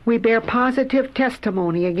 We bear positive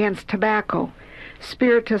testimony against tobacco,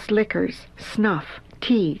 spirituous liquors, snuff,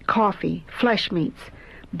 tea, coffee, flesh meats,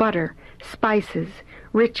 butter, spices,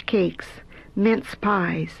 rich cakes, mince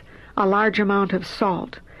pies, a large amount of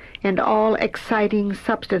salt, and all exciting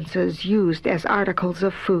substances used as articles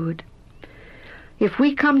of food. If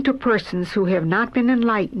we come to persons who have not been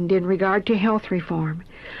enlightened in regard to health reform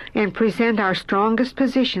and present our strongest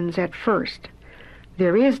positions at first,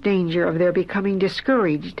 there is danger of their becoming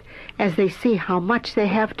discouraged as they see how much they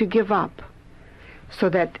have to give up, so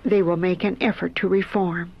that they will make an effort to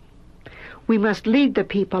reform. We must lead the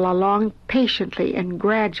people along patiently and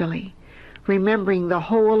gradually, remembering the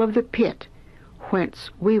whole of the pit whence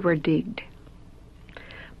we were digged.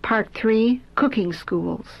 Part 3, Cooking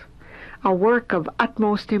Schools, a work of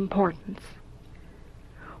utmost importance.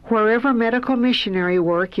 Wherever medical missionary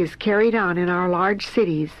work is carried on in our large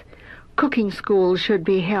cities, cooking schools should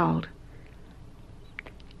be held.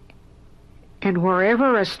 And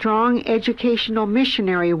wherever a strong educational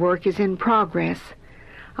missionary work is in progress,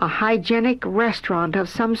 a hygienic restaurant of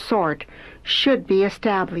some sort should be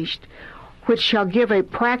established, which shall give a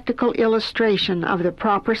practical illustration of the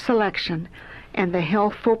proper selection and the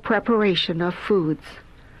healthful preparation of foods.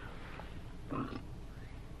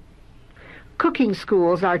 Cooking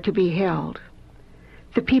schools are to be held.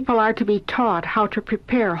 The people are to be taught how to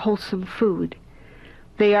prepare wholesome food.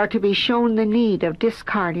 They are to be shown the need of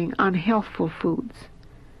discarding unhealthful foods.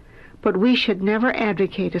 But we should never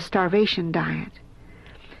advocate a starvation diet.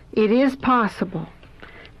 It is possible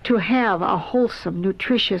to have a wholesome,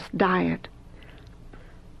 nutritious diet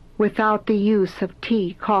without the use of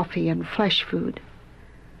tea, coffee, and flesh food.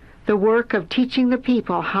 The work of teaching the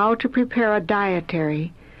people how to prepare a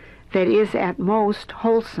dietary that is at most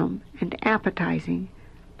wholesome and appetizing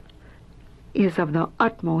is of the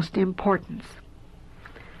utmost importance.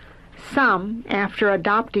 Some, after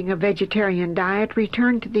adopting a vegetarian diet,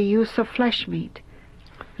 return to the use of flesh meat.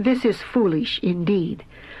 This is foolish indeed,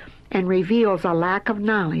 and reveals a lack of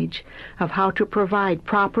knowledge of how to provide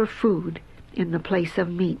proper food in the place of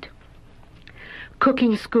meat.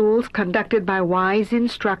 Cooking schools conducted by wise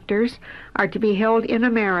instructors are to be held in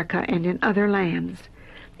America and in other lands.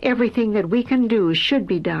 Everything that we can do should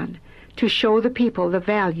be done to show the people the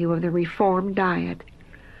value of the reformed diet.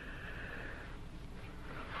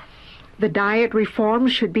 The diet reform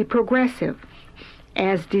should be progressive.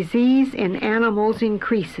 As disease in animals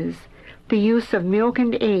increases, the use of milk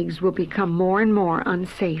and eggs will become more and more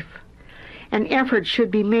unsafe. An effort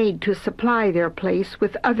should be made to supply their place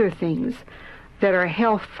with other things that are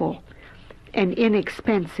healthful and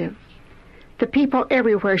inexpensive. The people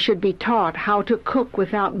everywhere should be taught how to cook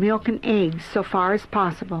without milk and eggs so far as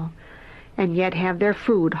possible, and yet have their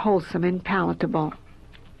food wholesome and palatable.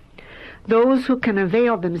 Those who can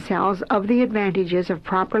avail themselves of the advantages of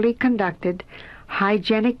properly conducted,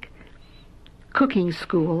 hygienic cooking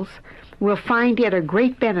schools will find it a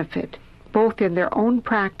great benefit both in their own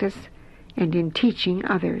practice and in teaching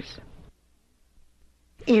others.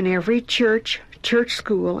 In every church, church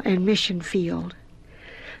school, and mission field,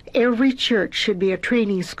 every church should be a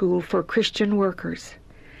training school for Christian workers.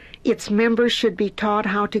 Its members should be taught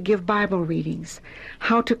how to give Bible readings,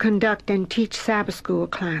 how to conduct and teach Sabbath school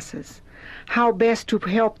classes, how best to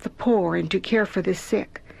help the poor and to care for the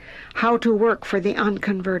sick, how to work for the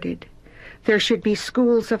unconverted. There should be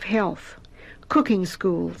schools of health, cooking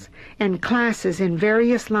schools, and classes in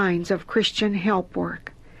various lines of Christian help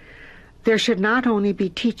work. There should not only be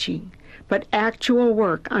teaching, but actual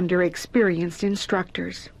work under experienced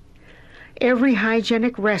instructors. Every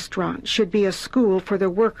hygienic restaurant should be a school for the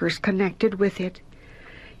workers connected with it.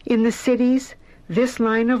 In the cities, this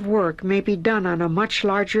line of work may be done on a much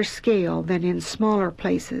larger scale than in smaller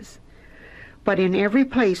places. But in every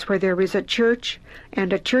place where there is a church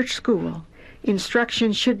and a church school,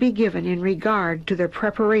 instruction should be given in regard to the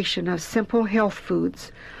preparation of simple health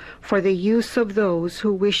foods for the use of those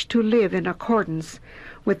who wish to live in accordance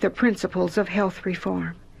with the principles of health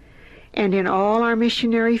reform. And in all our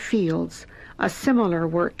missionary fields, a similar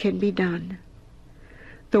work can be done.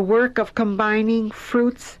 The work of combining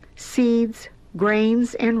fruits, seeds,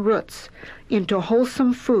 grains, and roots into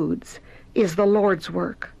wholesome foods is the Lord's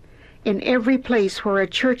work. In every place where a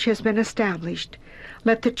church has been established,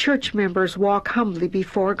 let the church members walk humbly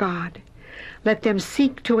before God. Let them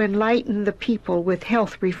seek to enlighten the people with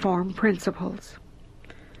health reform principles.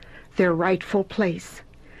 Their rightful place.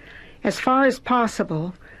 As far as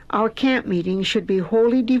possible, our camp meetings should be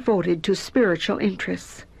wholly devoted to spiritual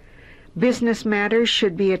interests. Business matters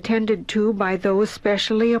should be attended to by those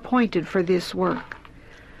specially appointed for this work.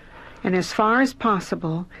 And as far as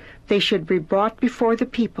possible, they should be brought before the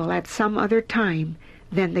people at some other time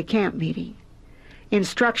than the camp meeting.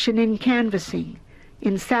 Instruction in canvassing,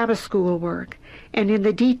 in Sabbath school work, and in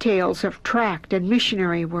the details of tract and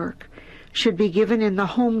missionary work should be given in the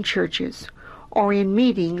home churches, or in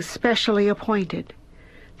meetings specially appointed.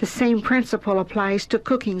 The same principle applies to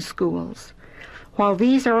cooking schools. While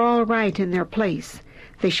these are all right in their place,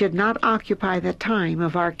 they should not occupy the time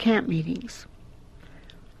of our camp meetings.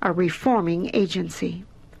 A reforming agency.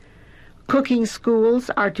 Cooking schools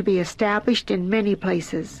are to be established in many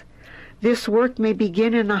places. This work may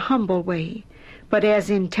begin in a humble way, but as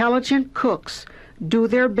intelligent cooks do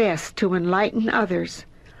their best to enlighten others,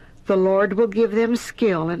 the Lord will give them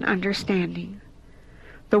skill and understanding.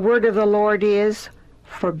 The word of the Lord is,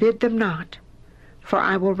 "Forbid them not, for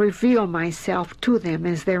I will reveal myself to them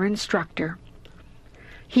as their instructor."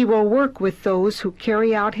 He will work with those who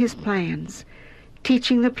carry out his plans,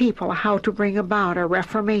 teaching the people how to bring about a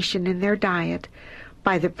reformation in their diet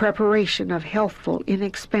by the preparation of healthful,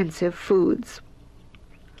 inexpensive foods.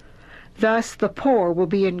 Thus the poor will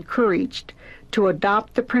be encouraged to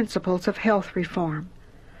adopt the principles of health reform.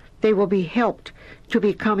 They will be helped to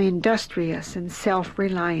become industrious and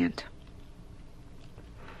self-reliant.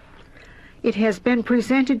 It has been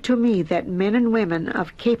presented to me that men and women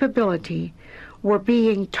of capability were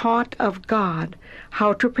being taught of God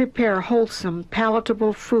how to prepare wholesome,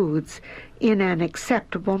 palatable foods in an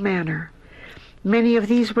acceptable manner. Many of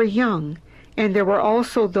these were young, and there were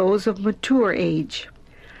also those of mature age.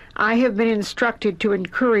 I have been instructed to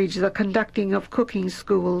encourage the conducting of cooking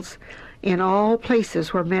schools in all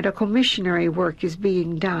places where medical missionary work is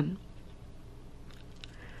being done.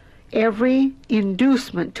 Every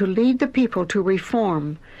inducement to lead the people to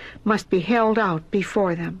reform must be held out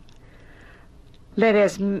before them. Let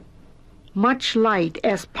as much light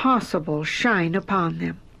as possible shine upon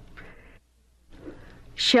them.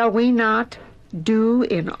 Shall we not do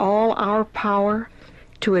in all our power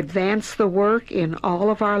to advance the work in all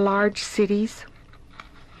of our large cities?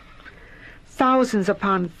 Thousands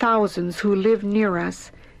upon thousands who live near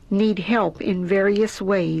us need help in various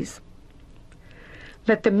ways.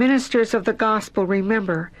 Let the ministers of the gospel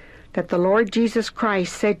remember that the Lord Jesus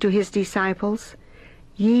Christ said to his disciples,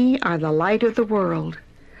 "Ye are the light of the world.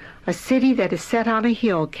 A city that is set on a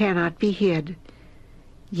hill cannot be hid.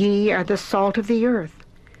 Ye are the salt of the earth.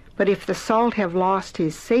 But if the salt have lost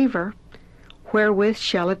his savor, wherewith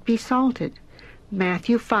shall it be salted?"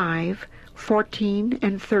 Matthew 5:14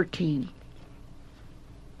 and 13.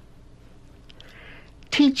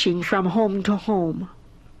 Teaching from home to home.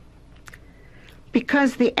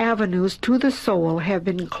 Because the avenues to the soul have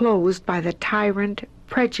been closed by the tyrant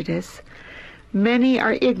prejudice, many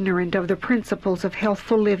are ignorant of the principles of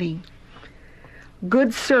healthful living.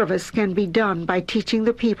 Good service can be done by teaching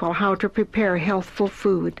the people how to prepare healthful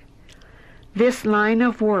food. This line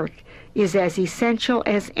of work is as essential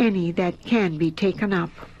as any that can be taken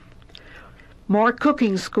up. More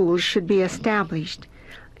cooking schools should be established,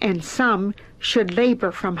 and some should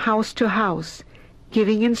labor from house to house,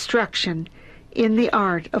 giving instruction in the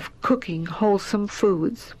art of cooking wholesome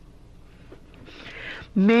foods.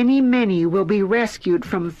 Many will be rescued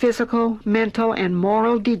from physical, mental, and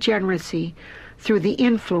moral degeneracy through the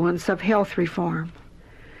influence of health reform.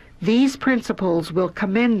 These principles will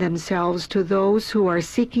commend themselves to those who are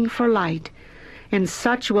seeking for light, and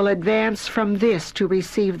such will advance from this to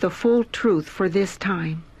receive the full truth for this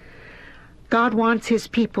time. God wants his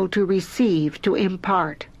people to receive, to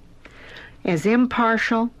impart. As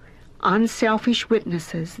impartial, unselfish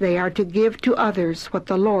witnesses, they are to give to others what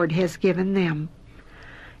the Lord has given them.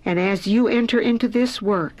 And as you enter into this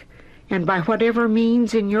work, and by whatever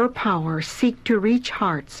means in your power seek to reach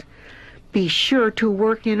hearts, be sure to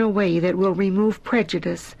work in a way that will remove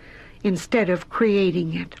prejudice instead of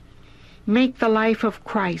creating it. Make the life of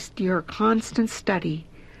Christ your constant study,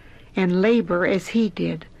 and labor as he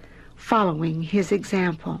did, following his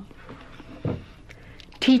example.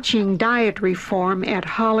 Teaching diet reform at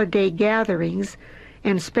holiday gatherings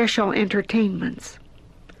and special entertainments.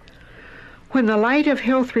 When the light of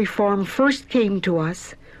health reform first came to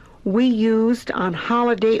us, we used on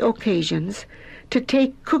holiday occasions to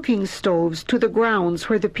take cooking stoves to the grounds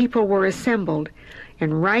where the people were assembled,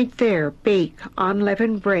 and right there bake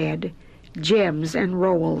unleavened bread, gems, and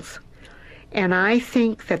rolls. And I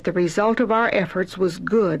think that the result of our efforts was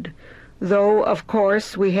good, though, of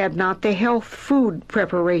course, we had not the health food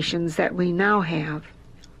preparations that we now have.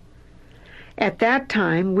 At that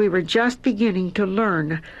time, we were just beginning to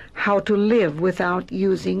learn how to live without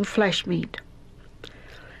using flesh meat.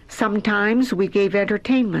 Sometimes we gave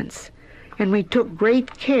entertainments, and we took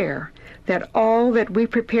great care that all that we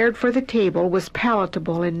prepared for the table was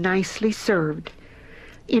palatable and nicely served.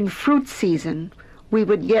 In fruit season, we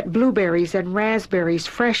would get blueberries and raspberries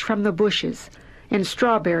fresh from the bushes, and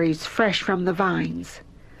strawberries fresh from the vines.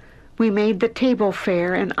 We made the table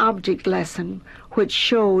fair an object lesson which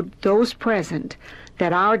showed those present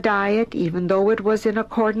that our diet, even though it was in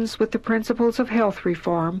accordance with the principles of health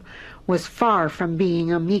reform, was far from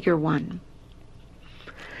being a meager one.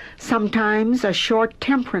 Sometimes a short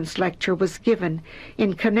temperance lecture was given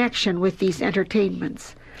in connection with these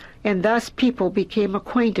entertainments, and thus people became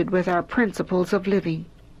acquainted with our principles of living.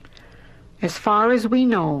 As far as we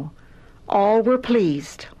know, all were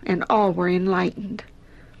pleased and all were enlightened.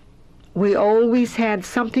 We always had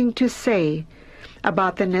something to say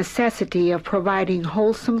about the necessity of providing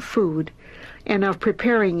wholesome food and of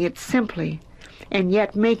preparing it simply, and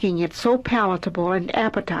yet making it so palatable and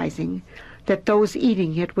appetizing that those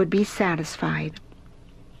eating it would be satisfied.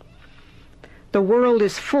 The world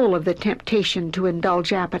is full of the temptation to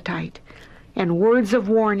indulge appetite, and words of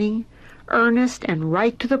warning, earnest and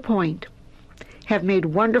right to the point, have made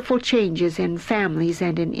wonderful changes in families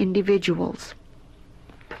and in individuals.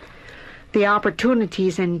 The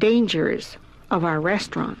opportunities and dangers of our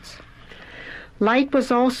restaurants. Light was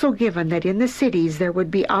also given that in the cities there would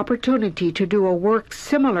be opportunity to do a work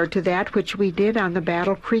similar to that which we did on the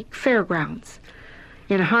Battle Creek Fairgrounds.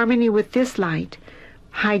 In harmony with this light,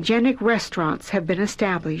 hygienic restaurants have been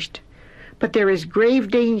established, but there is grave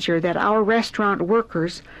danger that our restaurant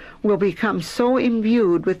workers will become so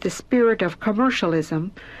imbued with the spirit of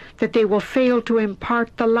commercialism that they will fail to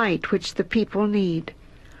impart the light which the people need.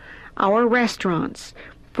 Our restaurants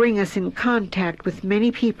bring us in contact with many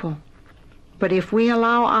people, but if we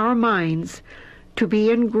allow our minds to be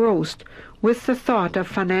engrossed with the thought of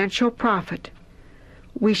financial profit,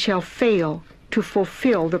 we shall fail to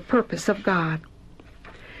fulfill the purpose of God.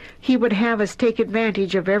 He would have us take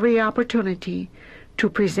advantage of every opportunity to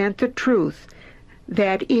present the truth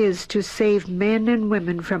that is to save men and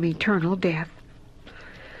women from eternal death.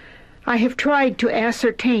 I have tried to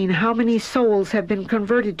ascertain how many souls have been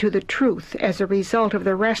converted to the truth as a result of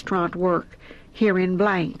the restaurant work here in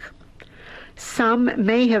blank. Some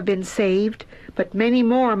may have been saved, but many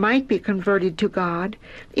more might be converted to God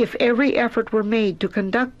if every effort were made to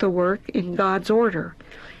conduct the work in God's order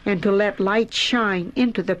and to let light shine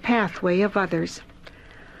into the pathway of others.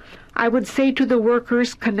 I would say to the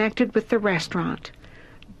workers connected with the restaurant,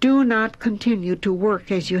 do not continue to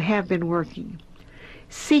work as you have been working.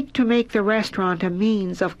 Seek to make the restaurant a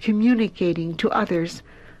means of communicating to others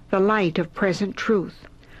the light of present truth.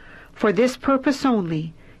 For this purpose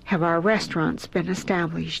only have our restaurants been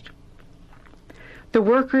established. The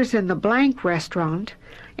workers in the blank restaurant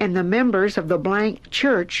and the members of the blank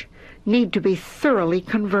church need to be thoroughly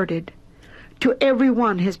converted. To every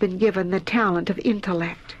one has been given the talent of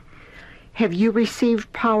intellect. Have you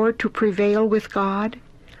received power to prevail with God?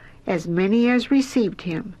 As many as received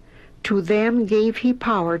him, to them gave he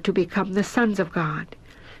power to become the sons of God,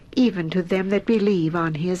 even to them that believe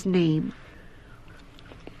on his name.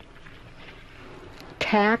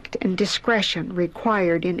 Tact and discretion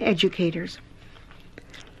required in educators.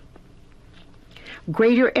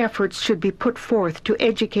 Greater efforts should be put forth to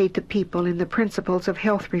educate the people in the principles of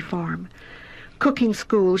health reform. Cooking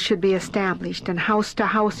schools should be established, and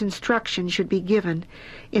house-to-house instruction should be given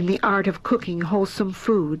in the art of cooking wholesome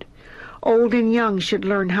food. Old and young should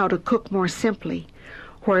learn how to cook more simply.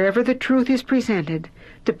 Wherever the truth is presented,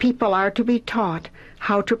 the people are to be taught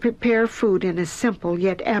how to prepare food in a simple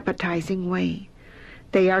yet appetizing way.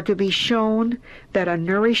 They are to be shown that a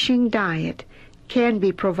nourishing diet can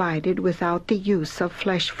be provided without the use of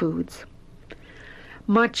flesh foods.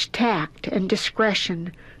 Much tact and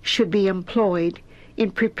discretion should be employed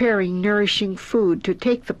in preparing nourishing food to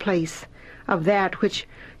take the place of that which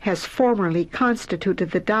has formerly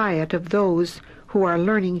constituted the diet of those who are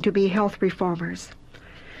learning to be health reformers.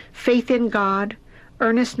 Faith in God,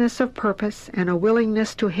 earnestness of purpose, and a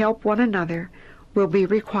willingness to help one another will be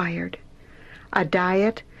required. A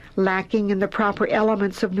diet lacking in the proper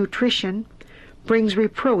elements of nutrition brings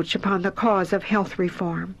reproach upon the cause of health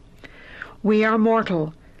reform. We are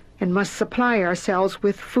mortal and must supply ourselves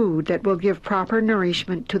with food that will give proper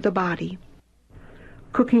nourishment to the body.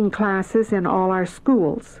 Cooking classes in all our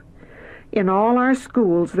schools. In all our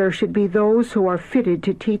schools there should be those who are fitted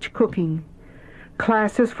to teach cooking.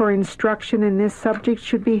 Classes for instruction in this subject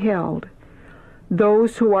should be held.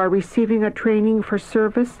 Those who are receiving a training for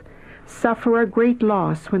service suffer a great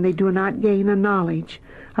loss when they do not gain a knowledge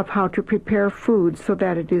of how to prepare food so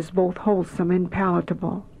that it is both wholesome and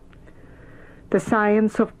palatable. The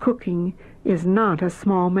science of cooking is not a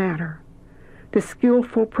small matter. The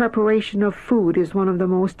skillful preparation of food is one of the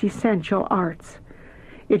most essential arts.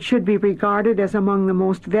 It should be regarded as among the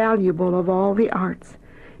most valuable of all the arts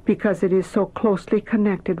because it is so closely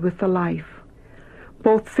connected with the life.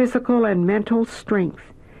 Both physical and mental strength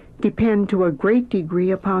depend to a great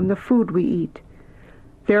degree upon the food we eat.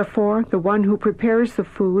 Therefore, the one who prepares the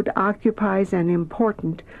food occupies an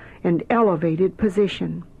important and elevated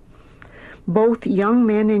position. Both young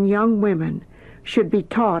men and young women should be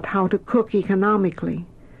taught how to cook economically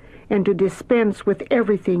and to dispense with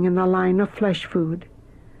everything in the line of flesh food.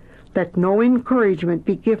 Let no encouragement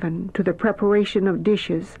be given to the preparation of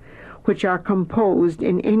dishes which are composed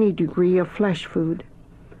in any degree of flesh food,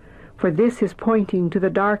 for this is pointing to the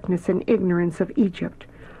darkness and ignorance of Egypt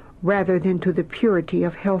rather than to the purity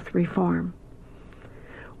of health reform.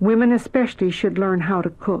 Women especially should learn how to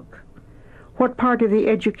cook. What part of the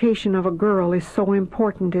education of a girl is so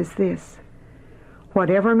important as this?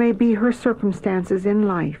 Whatever may be her circumstances in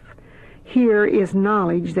life, here is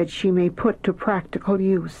knowledge that she may put to practical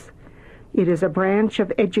use. It is a branch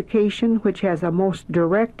of education which has a most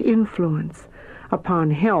direct influence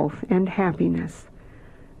upon health and happiness.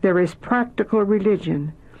 There is practical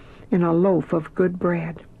religion in a loaf of good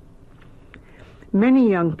bread. Many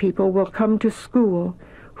young people will come to school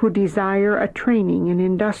who desire a training in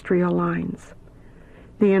industrial lines.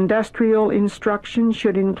 The industrial instruction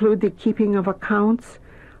should include the keeping of accounts,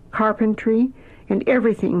 carpentry, and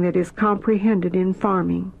everything that is comprehended in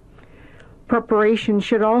farming. Preparation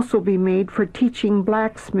should also be made for teaching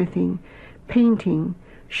blacksmithing, painting,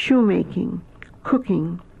 shoemaking,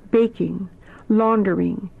 cooking, baking,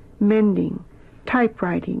 laundering, mending,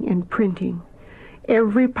 typewriting, and printing.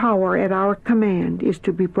 Every power at our command is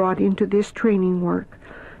to be brought into this training work,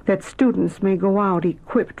 that students may go out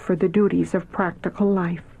equipped for the duties of practical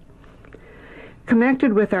life.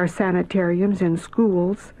 Connected with our sanitariums and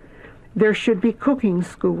schools, there should be cooking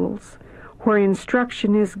schools, where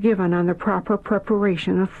instruction is given on the proper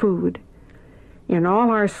preparation of food. In all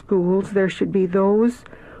our schools there should be those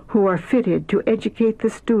who are fitted to educate the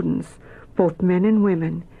students, both men and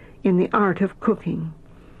women, in the art of cooking.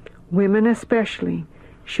 Women especially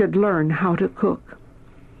should learn how to cook.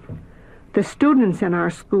 The students in our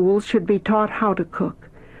schools should be taught how to cook.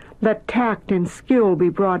 Let tact and skill be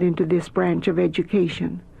brought into this branch of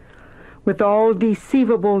education. With all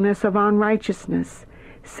deceivableness of unrighteousness,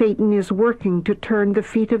 Satan is working to turn the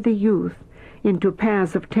feet of the youth into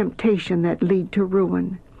paths of temptation that lead to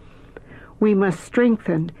ruin. We must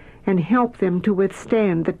strengthen and help them to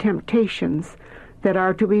withstand the temptations that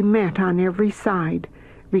are to be met on every side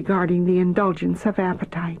regarding the indulgence of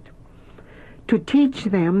appetite. To teach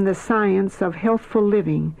them the science of healthful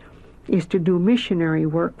living is to do missionary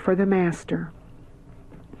work for the Master.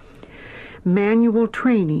 Manual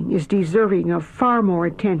training is deserving of far more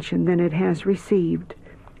attention than it has received.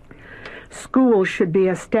 Schools should be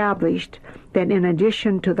established that, in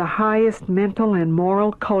addition to the highest mental and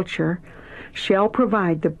moral culture, shall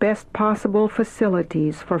provide the best possible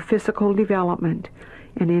facilities for physical development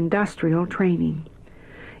and industrial training.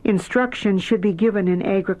 Instruction should be given in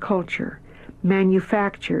agriculture,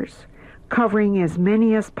 manufactures, covering as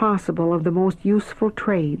many as possible of the most useful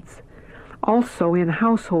trades, also in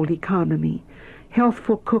household economy,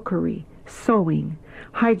 healthful cookery, sewing,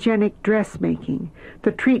 hygienic dressmaking,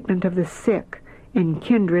 the treatment of the sick, and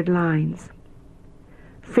kindred lines.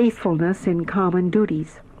 Faithfulness in common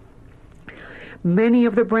duties. Many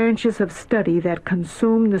of the branches of study that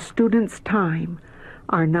consume the student's time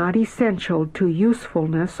are not essential to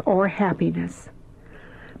usefulness or happiness,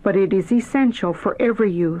 but it is essential for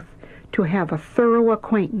every youth to have a thorough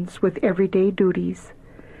acquaintance with everyday duties.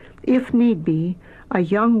 If need be, a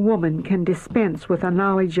young woman can dispense with a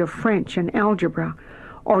knowledge of French and algebra,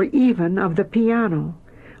 or even of the piano,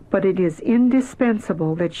 but it is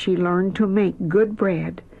indispensable that she learn to make good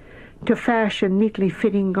bread, to fashion neatly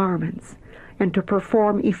fitting garments, and to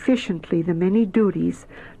perform efficiently the many duties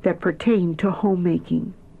that pertain to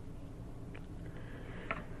homemaking.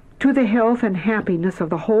 To the health and happiness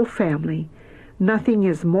of the whole family, nothing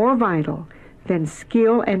is more vital than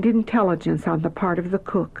skill and intelligence on the part of the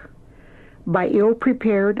cook. By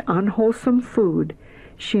ill-prepared, unwholesome food,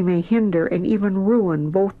 she may hinder and even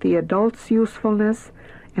ruin both the adult's usefulness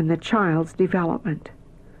and the child's development.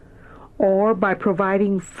 Or by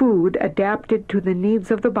providing food adapted to the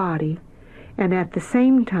needs of the body, and at the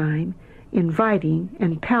same time inviting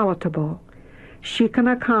and palatable, she can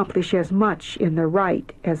accomplish as much in the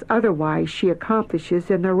right as otherwise she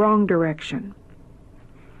accomplishes in the wrong direction.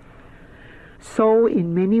 So,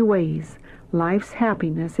 in many ways, life's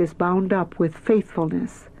happiness is bound up with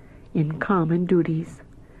faithfulness in common duties.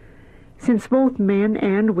 Since both men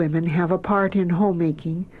and women have a part in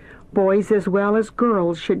homemaking, boys as well as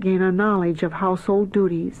girls should gain a knowledge of household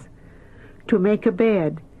duties. To make a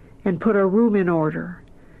bed and put a room in order,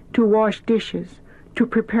 to wash dishes, to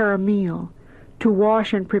prepare a meal, to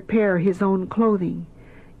wash and prepare his own clothing,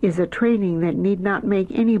 is a training that need not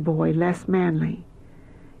make any boy less manly.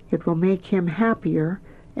 It will make him happier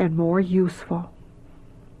and more useful.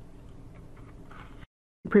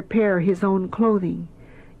 Prepare his own clothing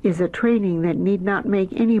is a training that need not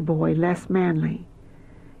make any boy less manly.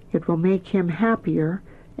 It will make him happier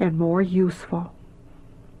and more useful.